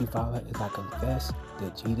 I'm asking, Father, as I confess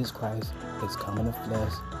that Jesus Christ is come in the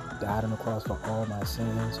flesh, died on the cross for all my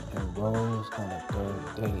sins, and rose on the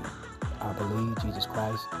third day. I believe Jesus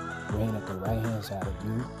Christ reigned at the right hand side of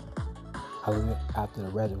you. Hallelujah. After the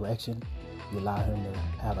resurrection, you allow him to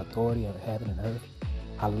have authority of heaven and earth.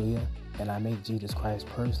 Hallelujah. And I make Jesus Christ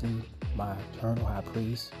personally my eternal high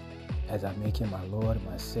priest as I make him my Lord and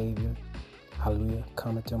my Savior. Hallelujah.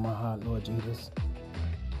 Come into my heart, Lord Jesus,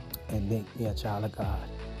 and make me a child of God.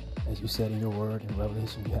 As you said in your word in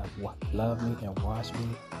Revelation, you have loved me and washed me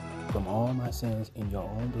from all my sins in your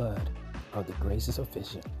own blood of the grace is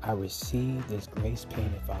sufficient. I receive this grace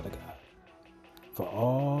payment, Father God, for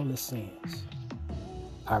all the sins.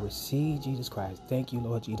 I receive Jesus Christ. Thank you,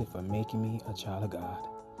 Lord Jesus, for making me a child of God.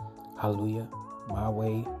 Hallelujah. My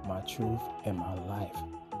way, my truth, and my life.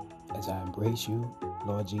 As I embrace you,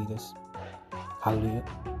 Lord Jesus. Hallelujah.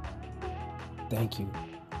 Thank you.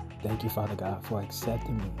 Thank you, Father God, for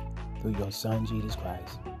accepting me through your Son, Jesus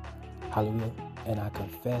Christ. Hallelujah. And I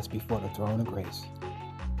confess before the throne of grace.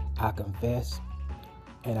 I confess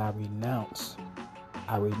and I renounce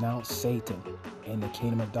Satan and the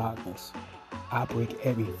kingdom of darkness. I break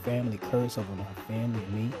every family curse over my family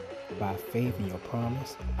and me by faith in your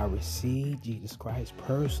promise. I receive Jesus Christ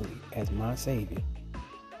personally as my Savior.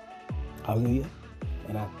 Hallelujah.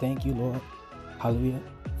 And I thank you, Lord. Hallelujah.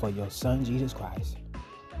 For your Son, Jesus Christ.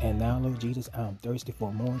 And now, Lord Jesus, I'm thirsty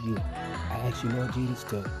for more of you. I ask you, Lord Jesus,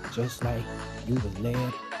 to, just like you was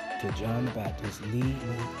led to John the Baptist, lead me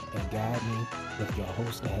and guide me with your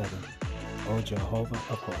host of heaven. O Jehovah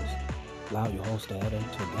of hosts, allow your host of heaven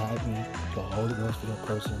to guide me to a Holy Ghost for your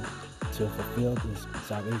person, to fulfill this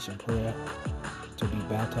salvation prayer, to be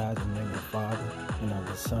baptized in the name of the Father and of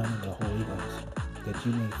the Son and the Holy Ghost, that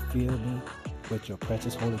you may fill me with your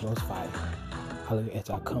precious Holy Ghost fire. Hallelujah. As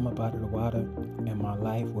I come up out of the water, and my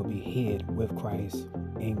life will be hid with Christ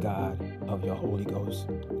in God of your Holy Ghost,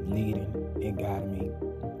 leading and guiding me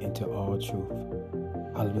into all truth.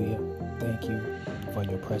 Hallelujah. Thank you for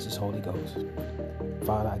your precious Holy Ghost.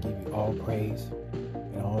 Father, I give you all praise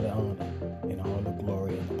and all the honor and all the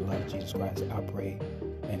glory in the blood of Jesus Christ. I pray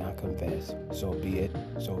and I confess. So be it,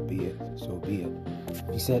 so be it, so be it.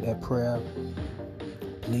 You said that prayer.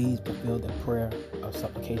 Please fulfill the prayer of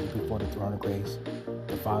supplication before the throne of grace.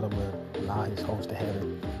 The Father will allow his host of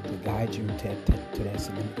heaven to guide you to that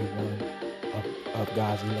significant one of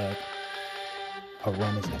God's elect. Of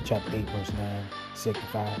Romans chapter 8, verse 9,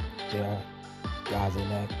 signify they are God's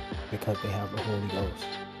elect because they have the Holy Ghost.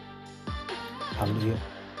 Hallelujah.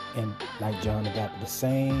 And like John the Baptist, the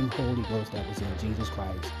same Holy Ghost that was in Jesus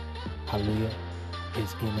Christ, hallelujah,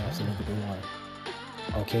 is in that significant one.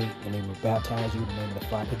 Okay, and they will baptize you in the name of the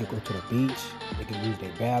Father. They could go to the beach. They could use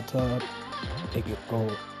their bathtub. They could go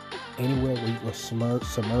anywhere where you will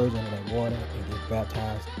submerge under that water and get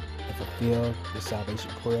baptized and fulfill the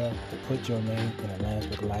salvation prayer to put your name in the Lamb's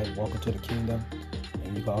Book of Life, walk into the kingdom.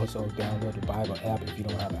 And you can also download the Bible app if you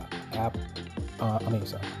don't have an app.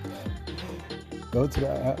 Go to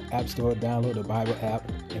the app store, download the Bible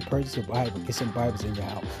app, and purchase a Bible. Get some Bibles in your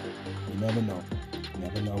house. You never know. You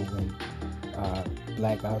never know when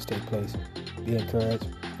blackouts take place. Be encouraged,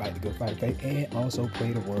 fight the good fight of faith, and also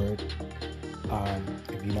pray the word.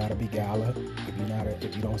 If you're not a beguiler,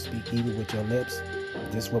 if you don't speak evil with your lips,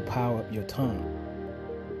 this will power up your tongue.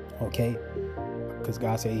 Okay, because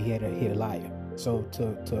God said He had a liar. So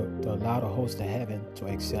to allow the host of heaven to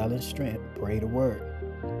excel in strength, pray the word.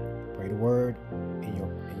 Pray the word in your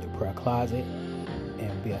prayer closet,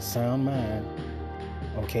 and be a sound mind.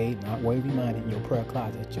 Okay, not wavy minded in your prayer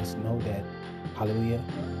closet. Just know that, hallelujah,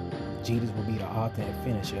 Jesus will be the author and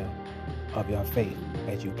finisher of your faith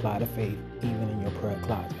as you apply the faith even in your prayer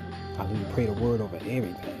closet. Hallelujah. Pray the word over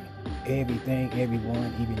everything,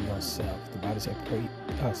 everyone, even yourself. The Bible said,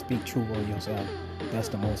 pray, speak truth over yourself. That's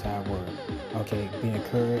the Most High word. Okay, be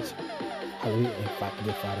encouraged. Hallelujah, and fight the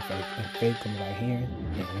good fight of faith. And faith comes by hearing,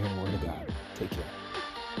 and hearing the word of God. Take care.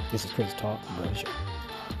 This is Chris Talk, Brother Show.